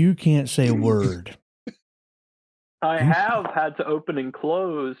 See, you can't say a word. I have had to open and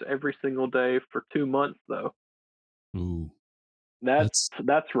close every single day for 2 months, though. Ooh. That's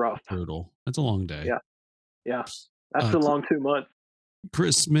rough. Brutal. That's a long day. Yeah. That's a long 2 months.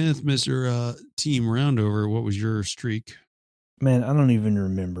 Chris Smith, Mr. Team Roundover, what was your streak? Man, I don't even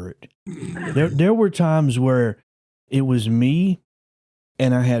remember it. There were times where it was me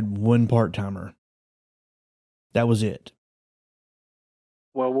and I had one part-timer. That was it.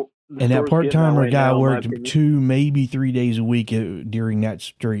 Well, and that part-timer guy worked 2, maybe 3 days a week during that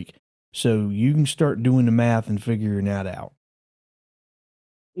streak. So you can start doing the math and figuring that out.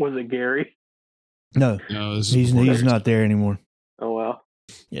 Was it Gary? No, he's not there anymore. Oh well.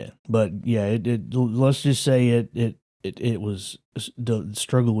 Yeah, but yeah, it let's just say it was, the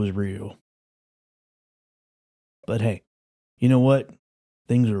struggle was real. But hey, you know what?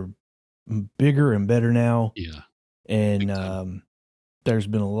 Things are bigger and better now. Yeah, and there's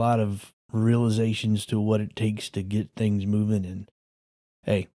been a lot of realizations to what it takes to get things moving. And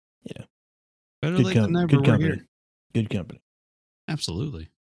hey, better late than never. Good company. Good company. Absolutely.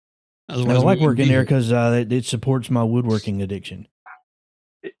 And I like working there because it supports my woodworking addiction.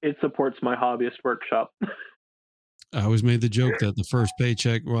 It supports my hobbyist workshop. I always made the joke that the first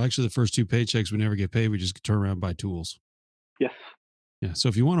paycheck, well, actually the first 2 paychecks we never get paid. We just turn around and buy tools. Yes. Yeah. So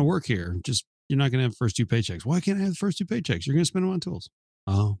if you want to work here, you're not going to have the first 2 paychecks. Why can't I have the first 2 paychecks? You're going to spend them on tools.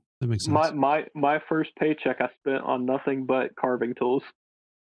 Oh, that makes sense. My first paycheck I spent on nothing but carving tools.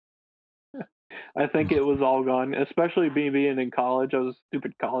 I think it was all gone, especially being in college. I was a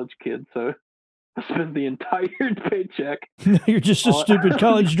stupid college kid, so I spent the entire paycheck. You're just a stupid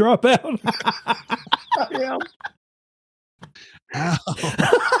college dropout. I am.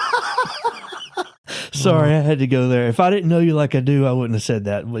 Sorry, I had to go there. If I didn't know you like I do, I wouldn't have said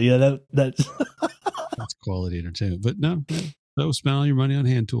that. But yeah, that's that's quality entertainment. But no, don't spend all your money on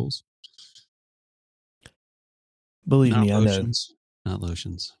hand tools. Believe not me, lotions, I know. Not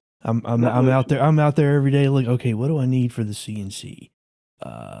lotions. I'm out there. I'm out there every day. Like, okay, what do I need for the CNC?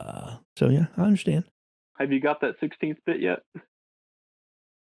 So yeah, I understand. Have you got that 16th bit yet?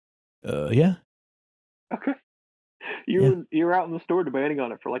 Yeah. Okay. You were out in the store debating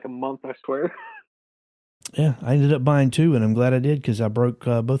on it for like a month, I swear. Yeah, I ended up buying 2, and I'm glad I did because I broke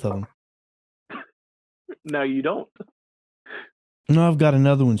both of them. No, you don't. No, I've got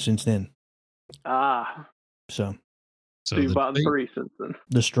another one since then. So you bought 3 since then.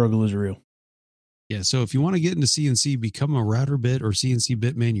 The struggle is real. Yeah, so if you want to get into CNC, become a router bit or CNC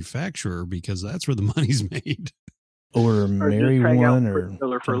bit manufacturer because that's where the money's made. Or marry one, or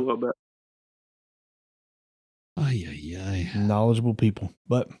for a little bit. Knowledgeable people,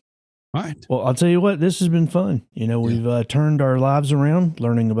 but all right. Well, I'll tell you what, this has been fun. We've turned our lives around,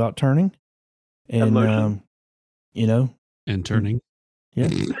 learning about turning, and and turning. Yeah.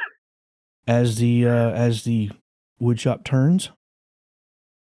 As the woodshop turns,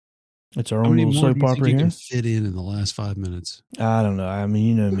 It's our How own many little more soap do you think opera you can here. fit in the last 5 minutes? I don't know. I mean,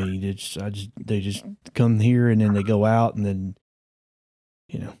 you know me. They just come here and then they go out, and then,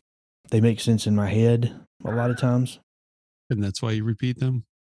 you know, they make sense in my head a lot of times. And that's why you repeat them?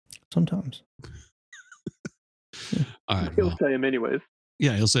 Sometimes. All right. He'll Well, say them anyways.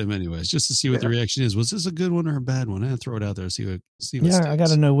 yeah, he'll say them anyways, just to see what the reaction is. Was this a good one or a bad one? I'll throw it out there. See what Yeah, sticks. I got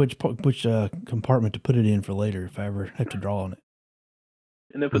to know which compartment to put it in for later if I ever have to draw on it.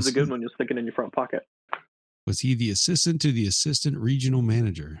 And if it's a good one, you'll stick it in your front pocket. Was he the assistant to the assistant regional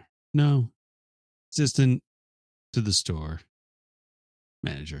manager? No. Assistant to the store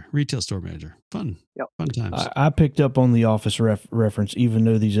manager, retail store manager. Fun. Yep. Fun times. I picked up on the Office reference, even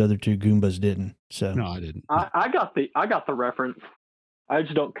though these other two Goombas didn't. So no, I didn't. I got the reference. I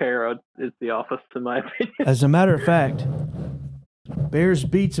just don't care. It's the Office, in my opinion. As a matter of fact, Bears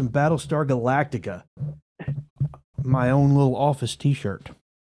Beats and Battlestar Galactica. My own little Office T-shirt.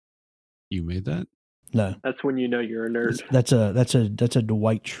 You made that? No, That's when you know you're a nerd. that's a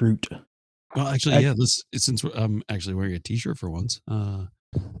Dwight Schrute. Well, actually, since I'm actually wearing a T-shirt for once.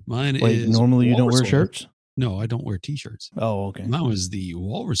 Mine is. Normally you don't wear Walrus Oil. shirts? No, I don't wear T-shirts. Oh, okay. Mine was the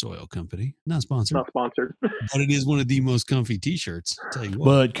Walrus Oil Company. Not sponsored. Not sponsored. But it is one of the most comfy T-shirts. I'll tell you what.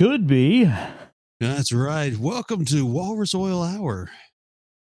 But could be. That's right. Welcome to Walrus Oil Hour.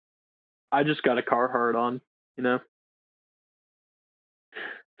 I just got a Carhartt on, you know.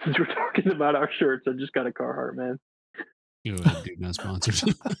 Since we're talking about our shirts, I just got a Carhartt, man. You know, dude, not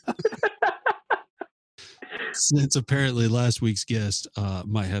sponsored. Since apparently last week's guest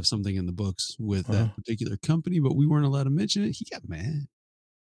might have something in the books with that particular company, but we weren't allowed to mention it, he got mad.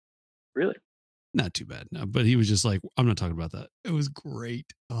 Really? Not too bad. No, but he was just like, I'm not talking about that. It was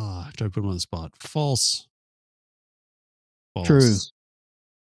great. I tried to put him on the spot. False. True.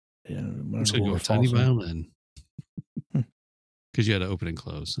 Yeah, I'm just going to go with tiny violin. Because you had to open and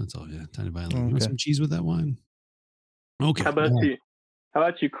close. That's all. Yeah, tiny violin. You want some cheese with that wine? Okay. How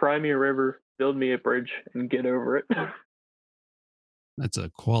about you cry me a river, build me a bridge, and get over it? That's a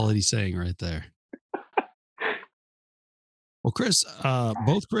quality saying right there. Well, Chris,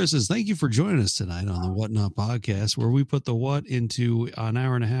 both Chris's, thank you for joining us tonight on the Whatnot podcast, where we put the what into an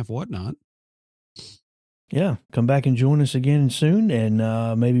hour and a half whatnot. Yeah, come back and join us again soon,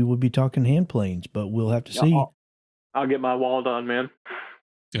 and maybe we'll be talking hand planes, but we'll have to see. I'll get my wall done, man.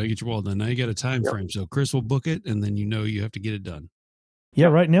 Gotta get your wall done. Now you got a time frame, so Chris will book it, and then you have to get it done. Yeah,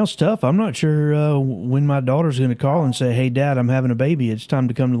 right now it's tough. I'm not sure when my daughter's going to call and say, "Hey, Dad, I'm having a baby. It's time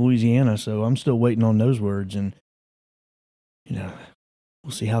to come to Louisiana." So I'm still waiting on those words, and you know,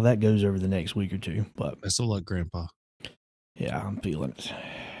 we'll see how that goes over the next week or two. But best of luck, Grandpa. Yeah, I'm feeling it.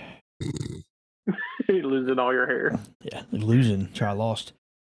 You're losing all your hair. Yeah, losing. I lost.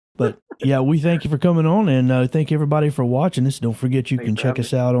 But yeah, we thank you for coming on, and thank everybody for watching us. Don't forget you can check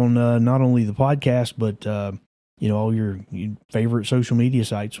us out on not only the podcast, but all your favorite social media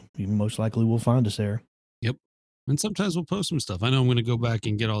sites. You most likely will find us there. Yep. And sometimes we'll post some stuff. I know I'm going to go back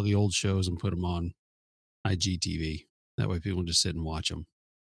and get all the old shows and put them on IGTV. That way people can just sit and watch them.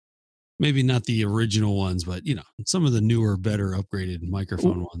 Maybe not the original ones, but some of the newer, better upgraded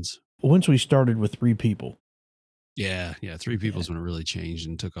microphone ones. Once we started with 3 people. Yeah. 3 people's when it really changed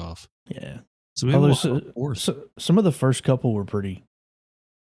and took off. Yeah. So maybe some of the first couple were pretty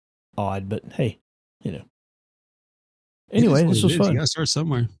odd, but hey, Anyway, this was fun. You got to start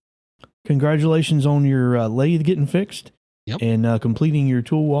somewhere. Congratulations on your lathe getting fixed. Yep. And completing your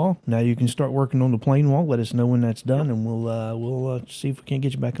tool wall. Now you can start working on the plane wall. Let us know when that's done, and we'll see if we can't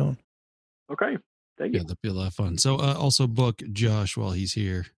get you back on. Okay. Thank you. Yeah, that'd be a lot of fun. So also book Josh while he's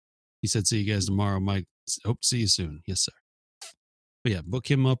here. He said, "See you guys tomorrow." Mike, hope to see you soon. Yes, sir. But yeah, book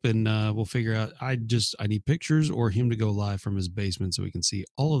him up, and we'll figure out. I need pictures or him to go live from his basement so we can see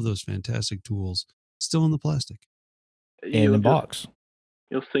all of those fantastic tools still in the plastic and the box.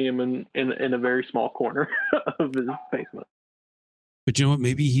 You'll see him in a very small corner of his basement. But you know what?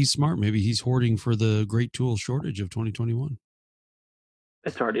 Maybe he's smart. Maybe he's hoarding for the great tool shortage of 2021.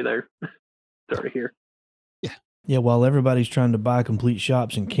 It's already there. It's already here. Yeah. Yeah, while everybody's trying to buy complete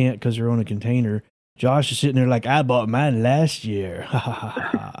shops and can't because they're on a container, Josh is sitting there like, I bought mine last year.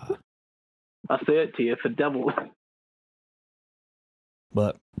 I say it to you for double.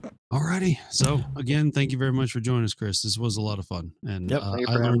 But alrighty. So again, thank you very much for joining us, Chris. This was a lot of fun, and yep.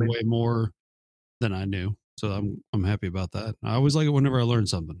 I learned way more than I knew. So I'm happy about that. I always like it whenever I learn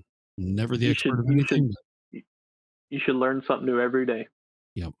something. Never the expert of anything. You should learn something new every day.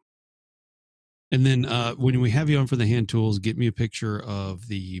 Yep. And then when we have you on for the hand tools, get me a picture of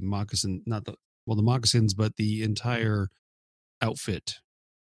the moccasin, the moccasins, but the entire outfit.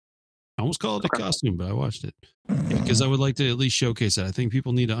 I almost called it a Okay. costume, but I watched it. Because I would like to at least showcase it. I think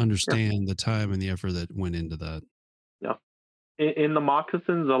people need to understand the time and the effort that went into that. Yeah. In the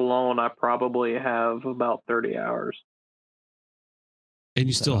moccasins alone, I probably have about 30 hours. And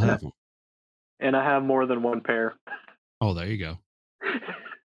you still have them. And I have more than one pair. Oh, there you go.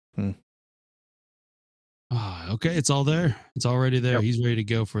 Okay, it's all there. It's already there. Yep. He's ready to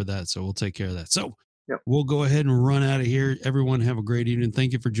go for that. So we'll take care of that. So we'll go ahead and run out of here. Everyone have a great evening.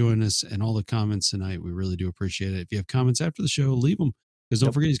 Thank you for joining us and all the comments tonight. We really do appreciate it. If you have comments after the show, leave them. Because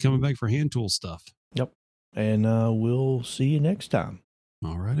don't forget, he's coming back for hand tool stuff. Yep. And we'll see you next time.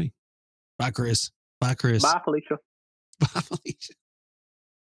 All righty. Bye, Chris. Bye, Chris. Bye, Felicia. Bye, Felicia.